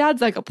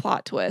dad's like a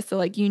plot twist, so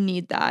like you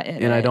need that in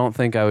it. And I don't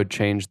think I would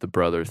change the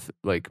brother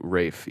like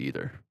Rafe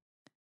either.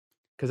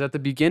 Because at the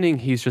beginning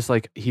he's just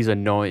like he's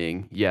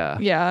annoying,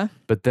 yeah.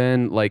 But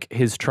then like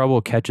his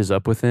trouble catches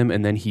up with him,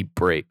 and then he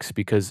breaks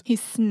because he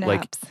snaps.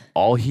 Like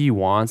all he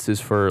wants is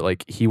for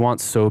like he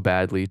wants so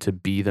badly to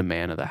be the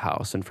man of the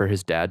house and for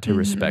his dad to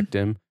respect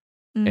him.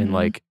 And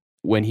like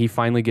when he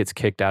finally gets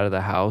kicked out of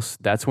the house,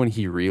 that's when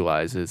he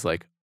realizes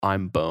like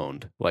I'm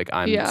boned, like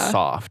I'm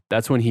soft.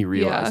 That's when he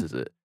realizes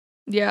it.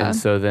 Yeah. And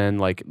so then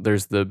like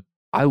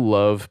I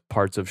love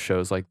parts of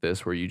shows like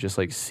this where you just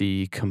like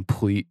see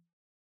complete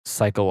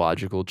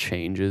psychological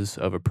changes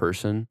of a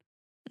person.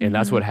 And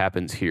that's what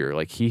happens here.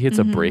 Like he hits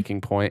a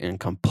breaking point and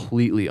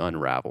completely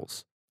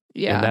unravels.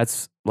 Yeah. And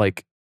that's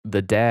like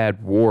the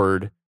dad,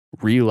 Ward,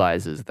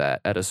 realizes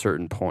that at a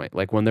certain point.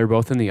 Like when they're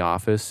both in the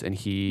office and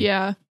he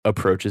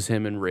approaches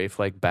him and Rafe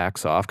like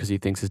backs off because he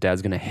thinks his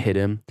dad's going to hit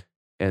him.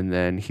 And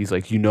then he's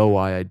like, you know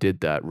why I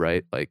did that,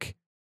 right? Like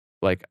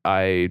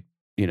I,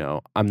 you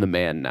know, I'm the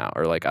man now.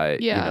 Or like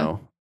you know,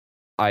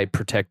 I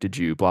protected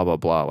you, blah, blah,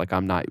 blah. Like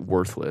I'm not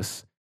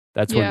worthless.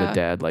 That's when the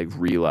dad like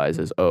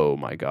realizes, oh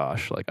my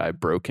gosh, like I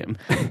broke him.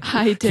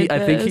 I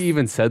think he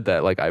even said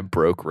that, like I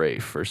broke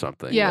Rafe or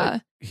something. Yeah.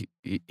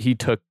 Like, he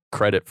took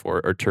credit for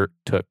it or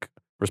took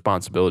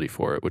responsibility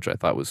for it, which I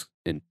thought was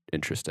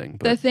interesting.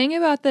 But the thing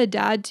about the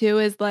dad too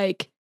is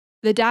like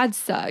the dad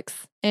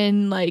sucks,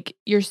 and like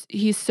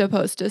he's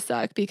supposed to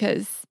suck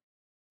because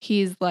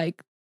he's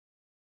like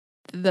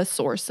the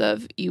source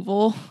of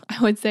evil.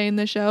 I would say in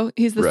the show,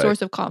 he's the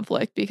source of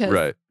conflict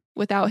because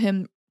without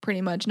him,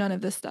 pretty much none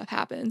of this stuff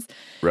happens.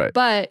 Right.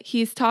 But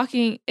he's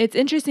talking, it's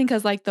interesting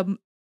because like the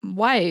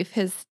wife,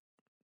 his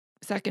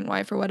second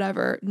wife or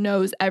whatever,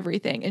 knows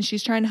everything. And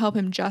she's trying to help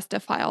him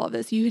justify all of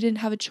this. You didn't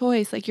have a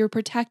choice. Like you're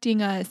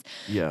protecting us.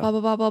 Yeah. Blah, blah,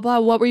 blah, blah, blah.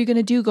 What were you going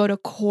to do? Go to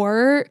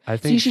court? I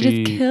think so you should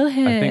just kill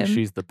him. I think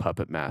she's the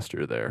puppet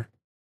master there.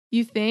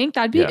 You think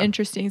that'd be Yeah.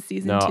 interesting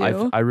season No,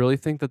 2? I really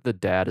think that the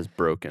dad is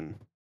broken,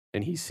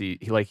 and he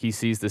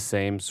sees the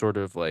same sort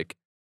of like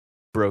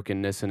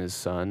brokenness in his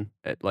son.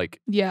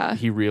 Yeah.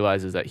 He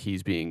realizes that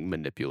he's being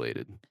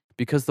manipulated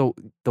because the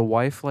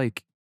wife,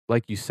 like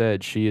you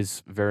said, she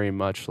is very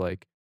much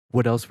like,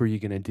 what else were you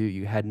gonna do?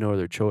 You had no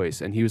other choice.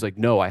 And he was like,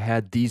 no, I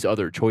had these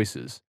other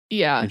choices.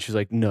 Yeah. And she's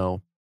like,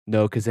 no,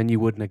 because then you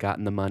wouldn't have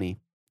gotten the money.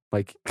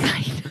 Like,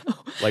 I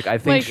know. like I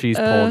think Like, she's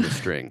pulling the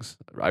strings.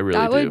 I really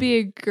that do. would be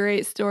a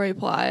great story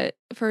plot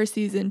for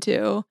season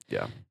 2.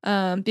 Yeah.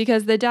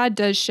 Because the dad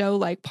does show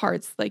like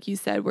parts, like you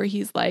said, where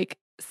he's like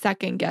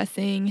second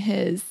guessing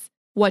his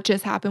what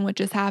just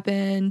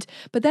happened.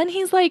 But then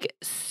he's like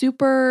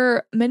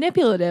super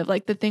manipulative,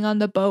 like the thing on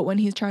the boat when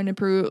he's trying to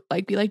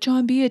be like,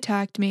 John B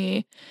attacked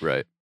me.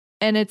 Right.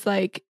 And it's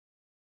like,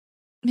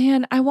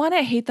 man, I want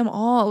to hate them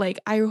all. Like,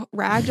 I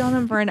ragged on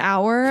him for an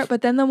hour,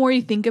 but then the more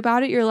you think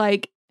about it, you're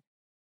like,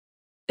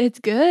 it's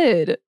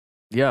good.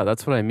 Yeah,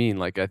 that's what I mean.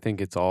 Like, I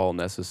think it's all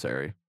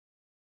necessary.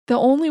 The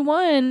only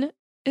one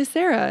is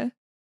Sarah.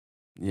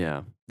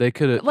 Yeah. They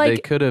could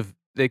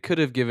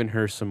have given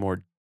her some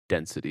more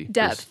density.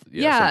 Depth. Some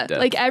Yeah. depth.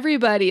 Like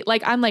everybody,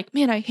 like I'm like,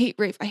 man, I hate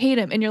Rafe. I hate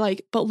him. And you're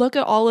like, but look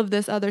at all of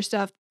this other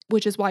stuff,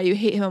 which is why you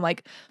hate him. I'm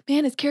like,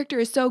 man, his character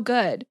is so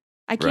good.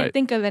 I can't Right.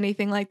 think of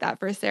anything like that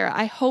for Sarah.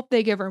 I hope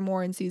they give her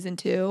more in season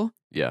 2.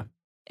 Yeah.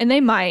 And they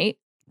might.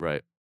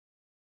 Right.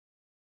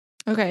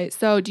 Okay.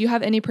 So do you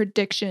have any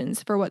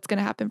predictions for what's going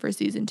to happen for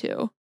season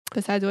 2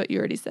 besides what you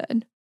already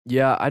said?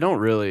 Yeah, I don't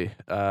really.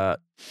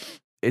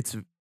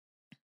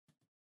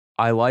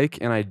 I like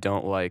and I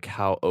don't like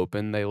how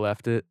open they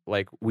left it.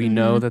 Like, we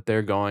know that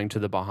they're going to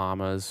the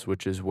Bahamas,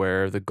 which is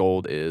where the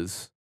gold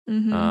is.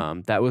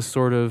 That was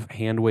sort of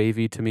hand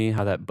wavy to me,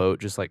 how that boat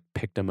just like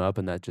picked them up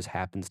and that just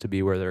happens to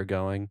be where they're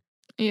going.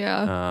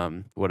 Yeah.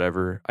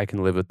 Whatever. I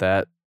can live with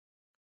that.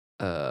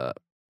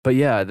 But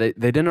yeah, they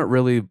didn't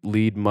really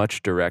lead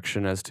much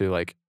direction as to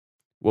like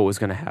what was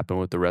going to happen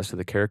with the rest of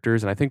the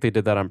characters. And I think they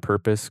did that on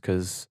purpose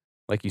because,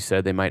 like you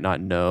said, they might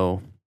not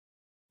know.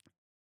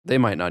 They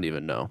might not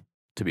even know,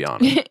 to be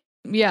honest.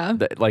 Yeah.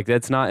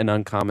 That's not an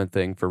uncommon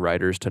thing for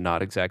writers to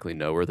not exactly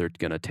know where they're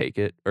going to take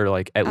it, or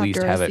like at least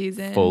After a have it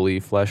season. fully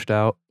fleshed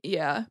out.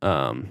 Yeah.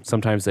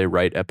 Sometimes they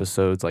write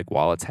episodes like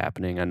while it's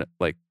happening, and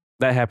like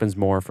that happens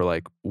more for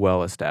like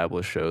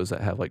well-established shows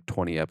that have like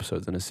 20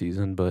 episodes in a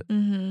season. But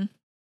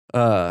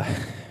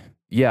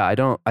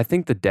yeah, I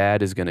think the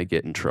dad is gonna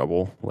get in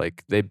trouble.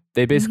 Like they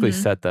basically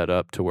set that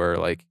up to where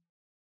like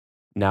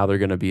now they're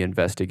gonna be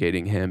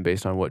investigating him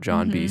based on what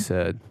John B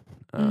said.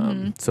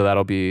 So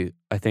that'll be,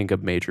 I think, a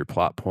major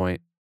plot point.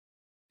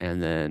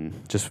 And then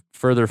just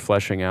further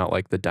fleshing out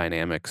like the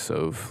dynamics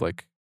of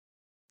like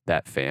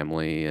that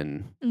family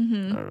and I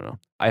don't know.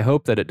 I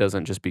hope that it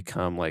doesn't just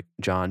become like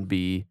John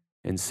B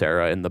and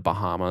Sarah in the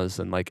Bahamas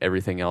and like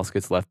everything else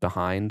gets left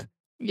behind.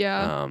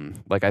 Yeah.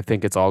 Like I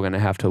think it's all going to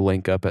have to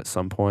link up at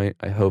some point.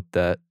 I hope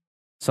that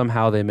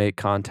somehow they make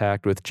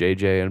contact with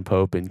JJ and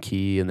Pope and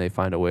Key and they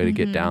find a way to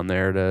get down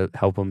there to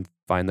help them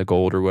find the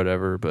gold or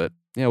whatever. But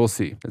yeah, we'll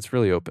see. It's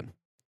really open.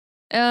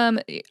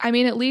 I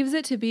mean, it leaves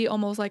it to be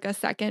almost like a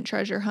second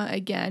treasure hunt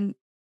again,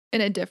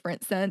 in a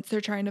different sense.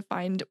 They're trying to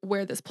find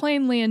where this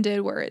plane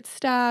landed, where it's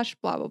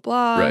stashed, blah, blah,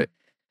 blah. Right.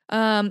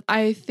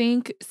 I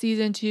think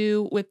season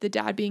 2 with the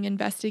dad being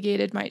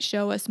investigated might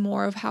show us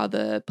more of how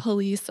the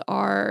police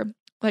are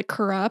like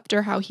corrupt,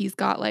 or how he's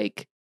got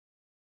like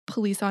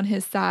police on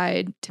his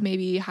side to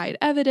maybe hide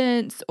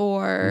evidence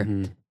or,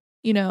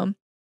 you know,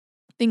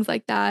 things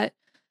like that.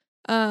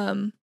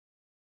 One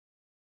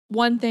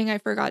thing I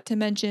forgot to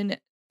mention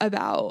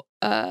about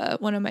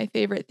one of my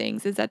favorite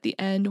things is at the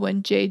end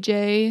when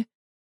JJ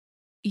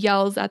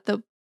yells at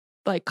the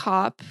like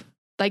cop,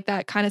 like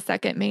that kind of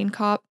second main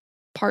cop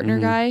partner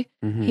guy,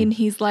 and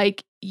he's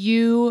like,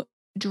 you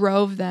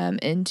drove them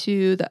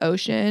into the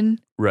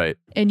ocean, right?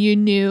 And you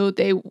knew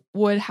they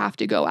would have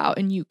to go out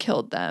and you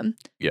killed them.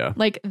 Yeah.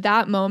 Like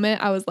that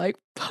moment I was like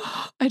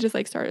I just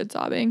like started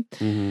sobbing.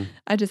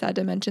 I just had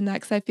to mention that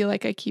because I feel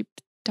like I keep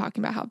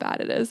talking about how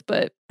bad it is,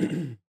 but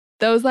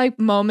those like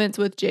moments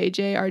with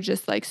JJ are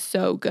just like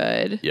so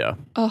good. Yeah.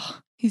 Oh,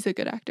 he's a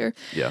good actor.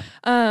 Yeah.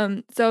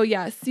 So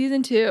yeah,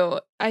 season 2,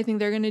 I think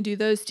they're going to do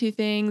those two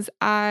things.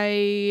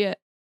 I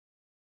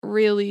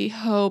really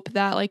hope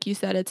that, like you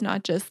said, it's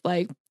not just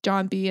like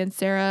John B and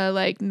Sarah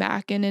like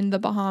macking in the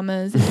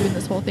Bahamas and doing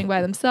this whole thing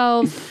by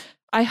themselves.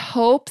 I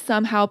hope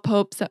somehow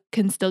Pope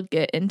can still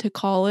get into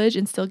college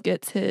and still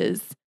gets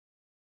his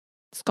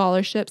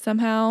scholarship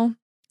somehow.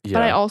 Yeah.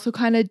 But I also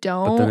kind of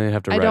don't. But then they'd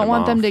have to I don't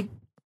want them to.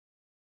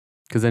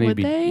 Because then Would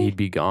he'd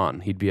be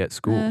gone. He'd be at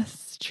school.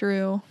 That's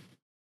true.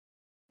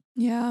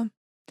 Yeah.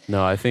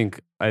 No, I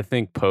think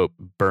Pope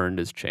burned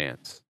his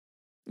chance.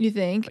 You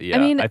think? Yeah. I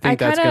mean, I think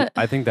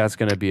that's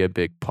gonna be a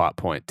big plot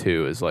point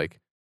too. Is like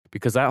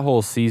because that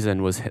whole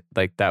season was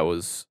like that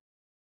was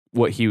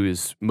what he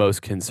was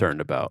most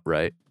concerned about,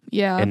 right?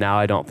 Yeah. And now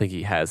I don't think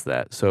he has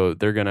that. So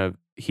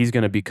he's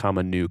gonna become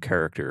a new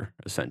character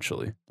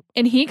essentially.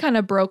 And he kind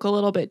of broke a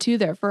little bit too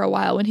there for a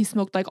while when he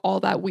smoked like all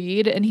that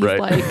weed, and he's right.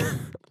 like,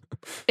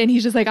 And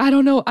he's just like, I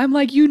don't know. I'm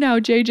like you now,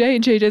 JJ.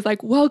 And JJ's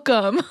like,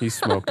 welcome. He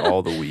smoked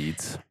all the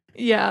weeds.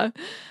 Yeah.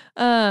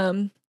 Let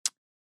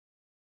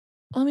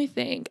me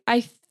think.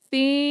 I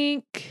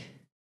think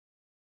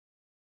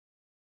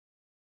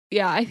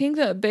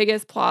the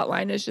biggest plot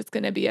line is just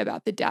going to be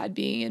about the dad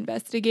being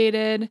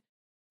investigated.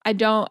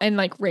 And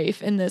like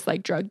Rafe and this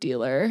like drug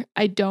dealer.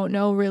 I don't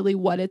know really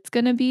what it's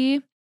going to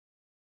be.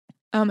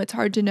 It's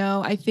hard to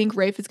know. I think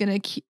Rafe is going to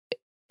keep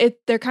it.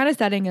 They're kind of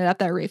setting it up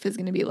that Rafe is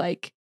going to be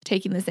like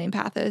taking the same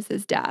path as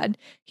his dad.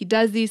 He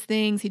does these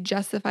things. He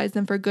justifies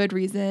them for good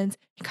reasons.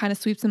 He kind of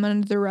sweeps them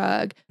under the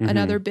rug. Mm-hmm.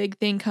 Another big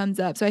thing comes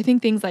up. So I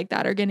think things like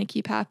that are going to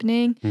keep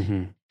happening.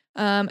 Mm-hmm.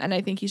 And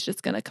I think he's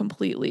just going to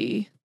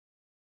completely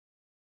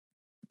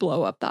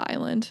blow up the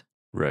island.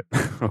 Right.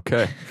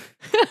 Okay.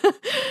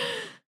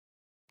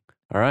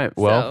 All right.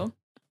 Well,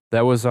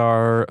 that was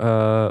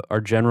our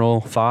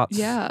general thoughts.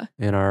 Yeah.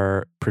 And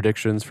our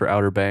predictions for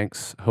Outer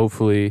Banks.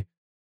 Hopefully,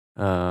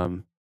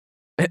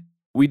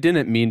 we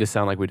didn't mean to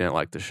sound like we didn't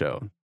like the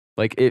show.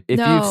 Like if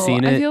you've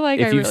seen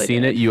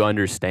it, you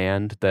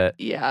understand that.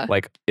 Yeah.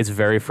 Like it's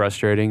very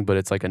frustrating, but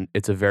it's like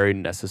it's a very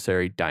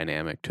necessary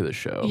dynamic to the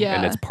show. Yeah.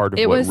 And it's part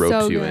of what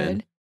ropes you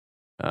in.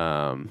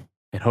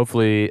 And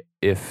hopefully,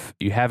 if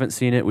you haven't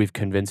seen it, we've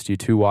convinced you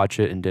to watch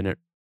it and didn't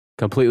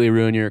completely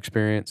ruin your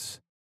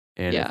experience.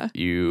 And if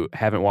you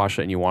haven't watched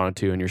it and you wanted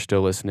to and you're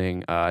still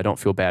listening, I don't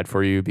feel bad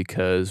for you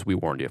because we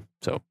warned you.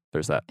 So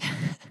there's that.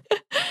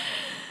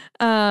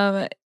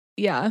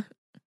 Yeah.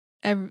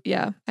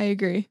 I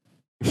agree.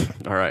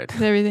 All right.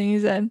 With everything you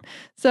said.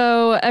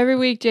 So every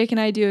week, Jake and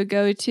I do a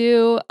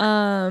go-to.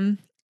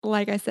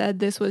 Like I said,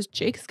 this was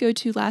Jake's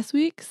go-to last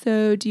week.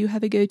 So do you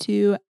have a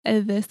go-to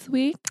this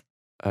week?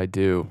 I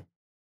do.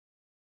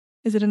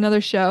 Is it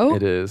another show?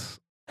 It is.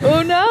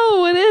 Oh no,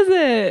 what is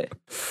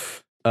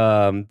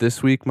it?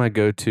 This week my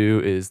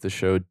go-to is the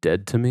show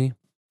Dead to Me.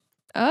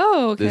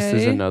 Oh, okay. This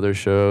is another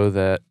show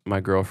that my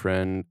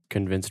girlfriend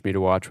convinced me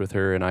to watch with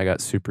her and I got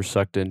super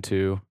sucked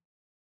into.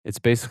 It's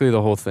basically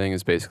the whole thing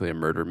is basically a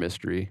murder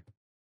mystery.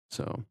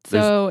 So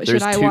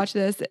should I watch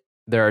this?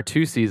 There are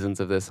 2 seasons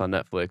of this on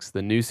Netflix.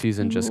 The new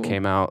season just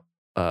came out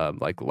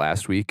like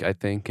last week, I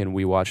think, and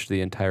we watched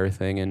the entire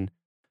thing in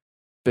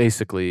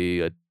basically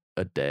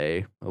a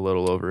day, a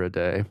little over a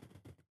day,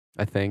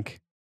 I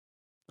think.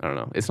 I don't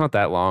know. It's not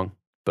that long,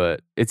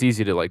 but it's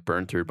easy to like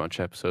burn through a bunch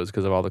of episodes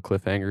because of all the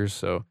cliffhangers.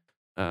 So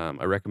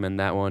I recommend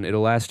that one.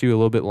 It'll last you a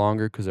little bit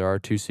longer because there are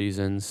 2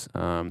 seasons.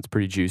 It's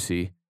pretty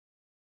juicy.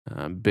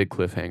 Big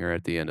cliffhanger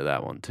at the end of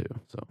that one too.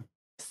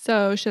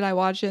 So should I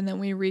watch it and then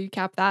we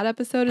recap that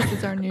episode? Is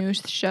this our new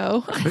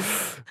show?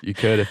 You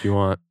could if you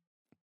want.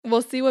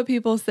 We'll see what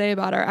people say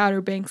about our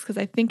Outer Banks because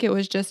I think it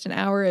was just an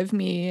hour of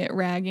me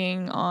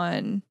ragging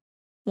on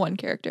one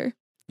character.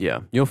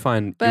 Yeah, you'll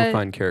find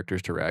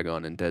characters to rag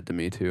on in Dead to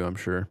Me too, I'm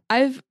sure.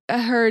 I've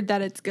heard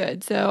that it's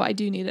good, so I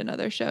do need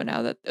another show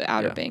now that the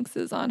Outer Banks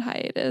is on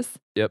hiatus.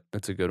 Yep,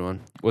 that's a good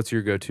one. What's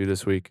your go-to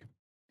this week?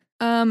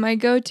 My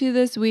go-to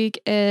this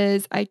week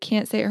is, I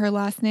can't say her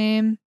last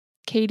name,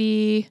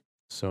 Katie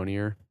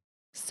Sonier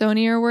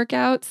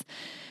workouts,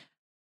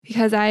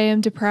 because I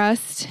am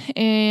depressed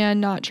and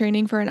not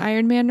training for an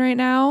Ironman right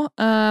now.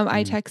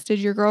 I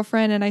texted your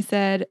girlfriend and I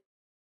said,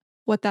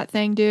 what that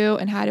thing do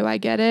and how do I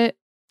get it?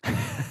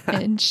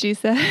 And she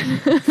said,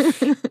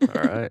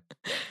 all right.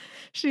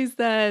 She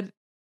said,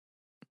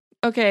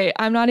 okay,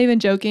 I'm not even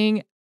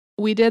joking.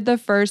 We did the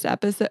first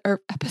episode.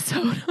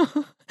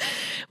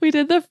 We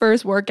did the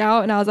first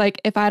workout and I was like,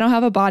 if I don't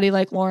have a body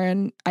like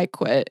Lauren, I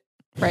quit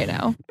right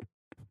now.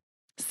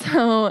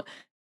 So,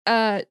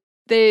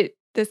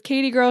 this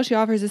Katie girl, she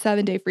offers a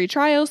 7-day free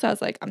trial. So I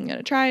was like, I'm going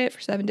to try it for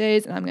 7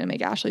 days and I'm going to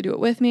make Ashley do it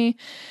with me.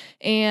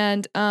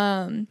 And,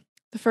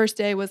 the first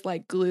day was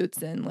like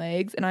glutes and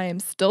legs and I am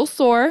still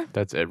sore.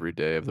 That's every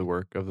day of the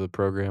work of the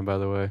program, by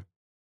the way.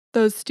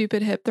 Those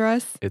stupid hip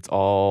thrusts. It's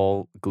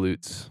all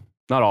glutes.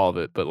 Not all of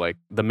it, but like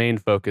the main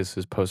focus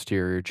is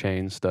posterior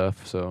chain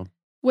stuff. So,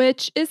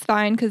 which is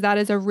fine because that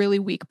is a really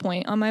weak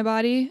point on my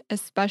body,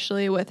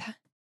 especially with.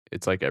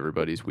 It's like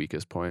everybody's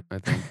weakest point, I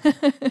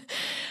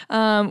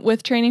think.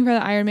 With training for the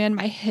Ironman,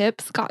 my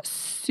hips got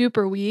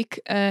super weak.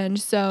 And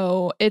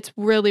so it's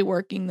really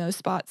working those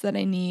spots that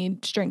I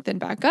need strengthened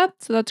back up.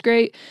 So that's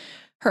great.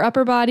 Her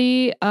upper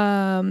body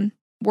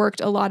worked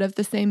a lot of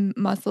the same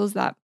muscles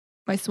that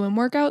my swim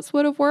workouts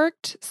would have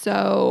worked.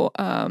 So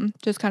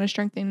just kind of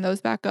strengthening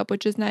those back up,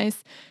 which is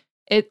nice.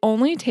 It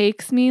only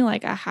takes me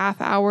like a half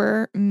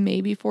hour,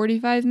 maybe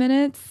 45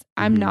 minutes.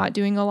 I'm not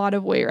doing a lot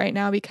of weight right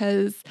now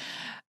because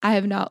I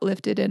have not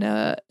lifted in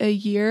a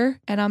year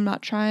and I'm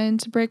not trying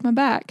to break my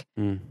back.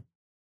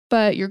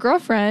 But your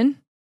girlfriend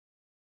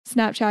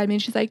Snapchatted me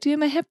and she's like, do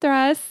my hip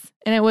thrusts.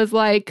 And it was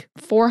like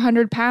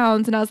 400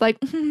 pounds. And I was like,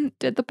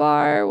 did the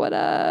bar, what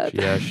up?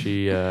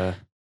 Yeah,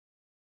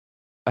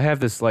 I have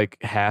this like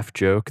half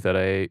joke that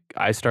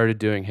I started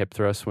doing hip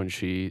thrusts when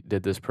she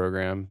did this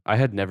program. I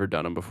had never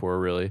done them before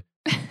really.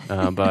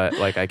 But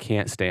like I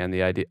can't stand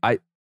the idea.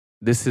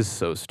 This is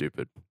so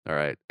stupid. All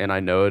right. And I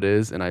know it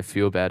is and I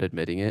feel bad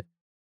admitting it.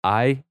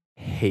 I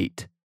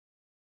hate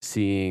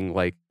seeing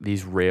like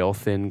these rail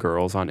thin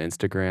girls on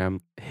Instagram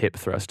hip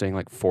thrusting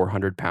like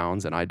 400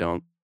 pounds, and I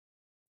don't.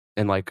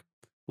 And like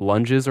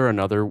lunges are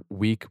another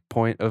weak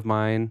point of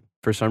mine.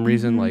 For some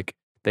reason, like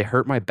they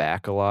hurt my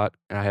back a lot,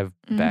 and I have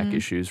back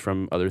issues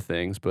from other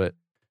things. But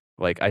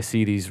like I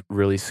see these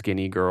really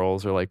skinny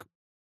girls, or like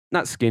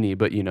not skinny,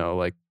 but you know,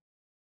 like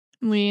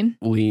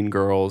lean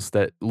girls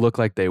that look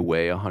like they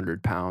weigh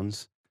 100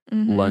 pounds,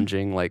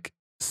 lunging like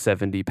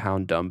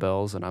 70-pound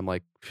dumbbells, and I'm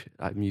like,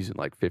 I'm using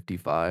like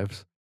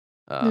 55s.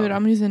 Dude,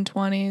 I'm using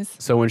 20s.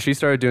 So when she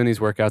started doing these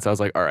workouts, I was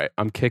like, all right,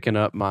 I'm kicking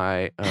up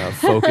my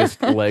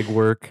focused leg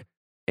work.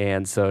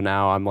 And so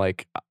now I'm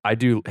like, I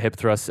do hip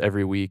thrusts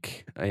every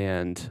week,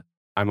 and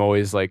I'm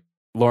always like,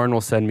 Lauren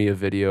will send me a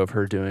video of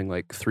her doing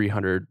like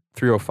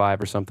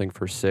 305 or something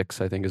for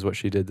 6, I think is what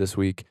she did this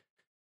week.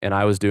 And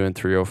I was doing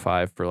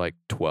 305 for like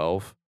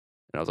 12.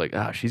 And I was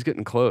like, she's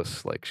getting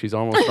close. Like she's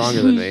almost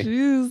stronger than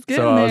me.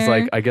 So I was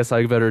like, I guess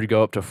I better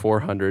go up to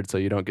 400 so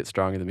you don't get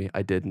stronger than me.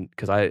 I didn't,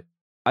 because I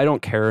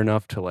don't care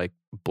enough to like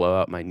blow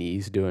out my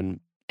knees doing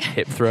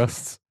hip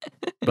thrusts,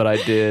 but I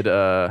did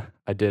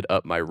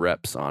up my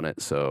reps on it.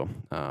 So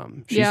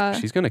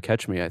she's gonna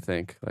catch me, I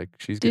think. Like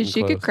she's getting Dude, she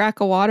close. could crack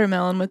a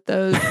watermelon with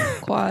those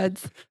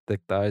quads.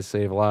 Thick thighs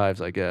save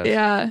lives, I guess.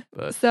 Yeah.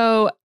 But.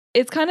 So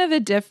it's kind of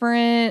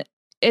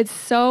it's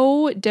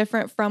so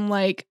different from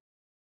like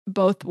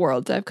both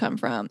worlds I've come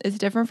from. It's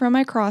different from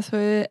my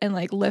CrossFit and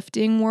like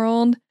lifting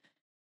world.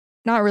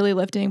 Not really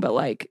lifting, but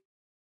like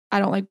I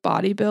don't like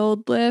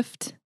bodybuild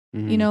lift.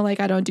 You know, like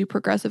I don't do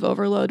progressive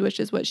overload, which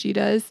is what she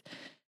does.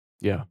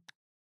 Yeah.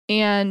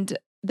 And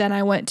then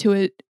I went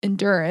to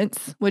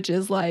endurance, which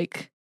is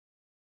like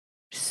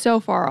so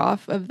far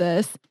off of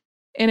this.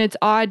 And it's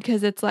odd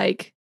because it's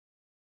like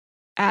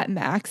at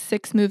max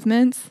 6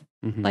 movements.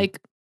 Like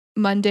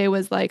Monday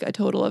was like a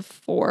total of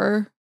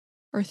 4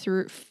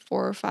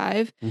 or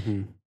 5.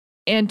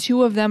 And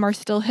 2 of them are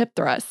still hip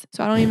thrusts.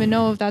 So I don't even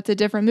know if that's a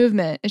different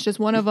movement. It's just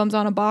one of them's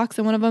on a box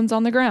and one of them's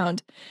on the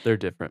ground. They're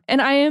different.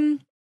 And I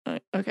am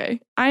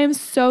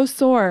so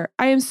sore.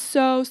 I am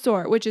so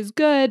sore, which is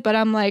good. But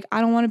I'm like, I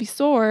don't want to be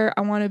sore.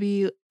 I want to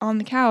be on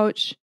the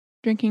couch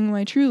drinking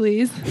my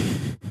Trulies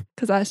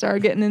because I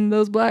started getting in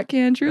those black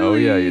can Trulies. Oh,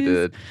 yeah, you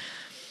did.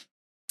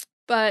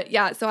 But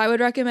yeah, so I would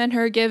recommend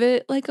her give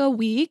it like a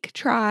week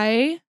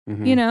try.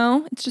 You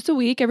know, it's just a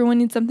week. Everyone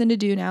needs something to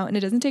do now, and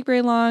it doesn't take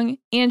very long.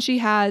 And she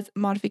has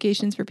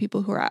modifications for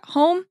people who are at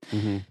home.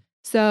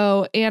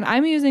 So, and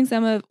I'm using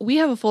we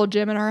have a full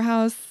gym in our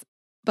house,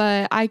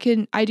 but I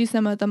do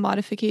some of the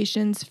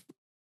modifications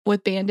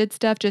with banded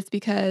stuff just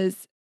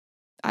because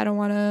I don't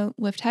want to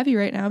lift heavy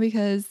right now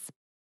because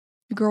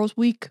the girl's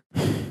weak.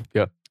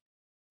 Yeah.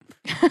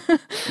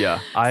 Yeah.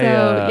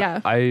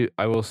 I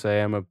will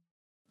say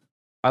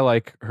I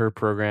like her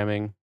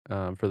programming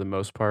for the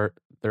most part.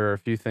 There are a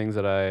few things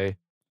that I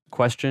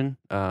question,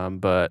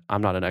 but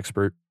I'm not an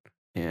expert,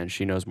 and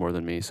she knows more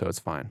than me, so it's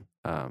fine.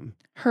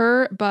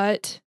 Her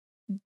butt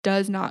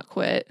does not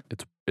quit.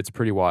 It's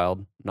pretty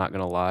wild, not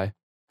gonna lie.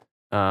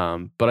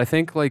 But I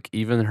think like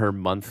even her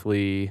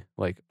monthly,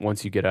 like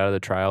once you get out of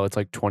the trial, it's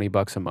like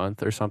 $20 a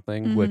month or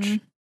something, which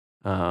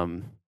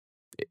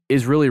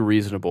is really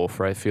reasonable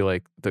for, I feel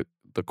like,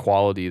 the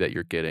quality that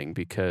you're getting,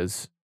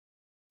 because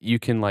you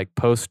can like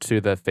post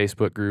to the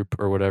Facebook group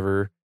or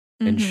whatever,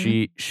 and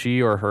she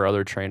or her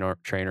other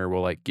trainer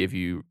will like give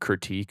you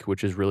critique,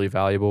 which is really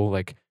valuable.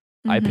 Like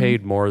I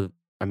paid more.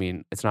 I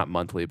mean, it's not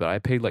monthly, but I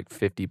paid like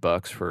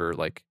 $50 for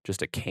like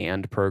just a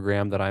canned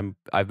program that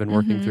I've been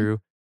working through,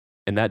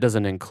 and that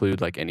doesn't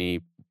include like any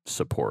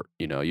support.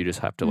 You know, you just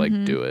have to like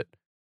do it.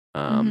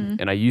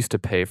 And I used to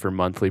pay for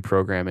monthly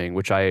programming,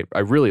 which I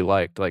really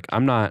liked. Like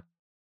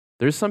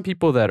there's some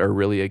people that are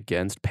really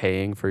against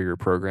paying for your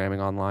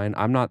programming online.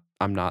 I'm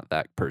not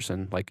that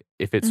person. Like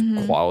if it's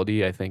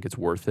quality, I think it's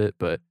worth it.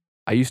 But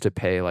I used to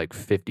pay like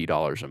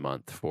 $50 a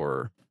month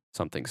for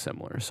something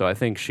similar. So I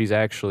think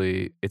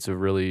it's a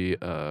really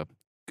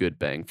good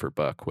bang for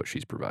buck what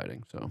she's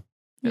providing. So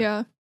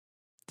yeah.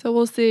 So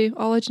we'll see.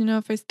 I'll let you know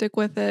if I stick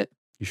with it.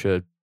 You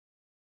should.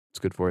 It's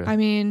good for you. I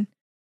mean,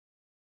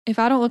 if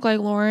I don't look like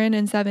Lauren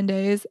in 7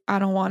 days, I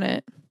don't want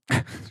it.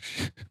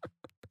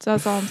 So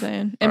that's all I'm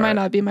saying. It might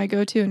not be my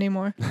go-to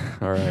anymore.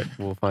 All right.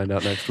 We'll find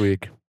out next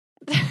week.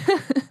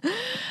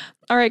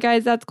 All right,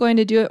 guys, that's going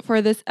to do it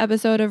for this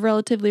episode of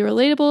Relatively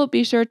Relatable.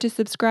 Be sure to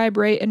subscribe,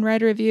 rate, and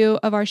write a review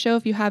of our show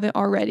if you haven't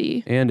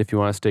already. And if you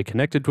want to stay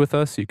connected with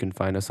us, you can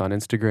find us on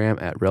Instagram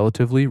at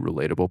Relatively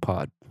Relatable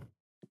Pod.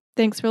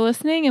 Thanks for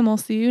listening, and we'll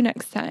see you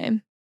next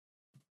time.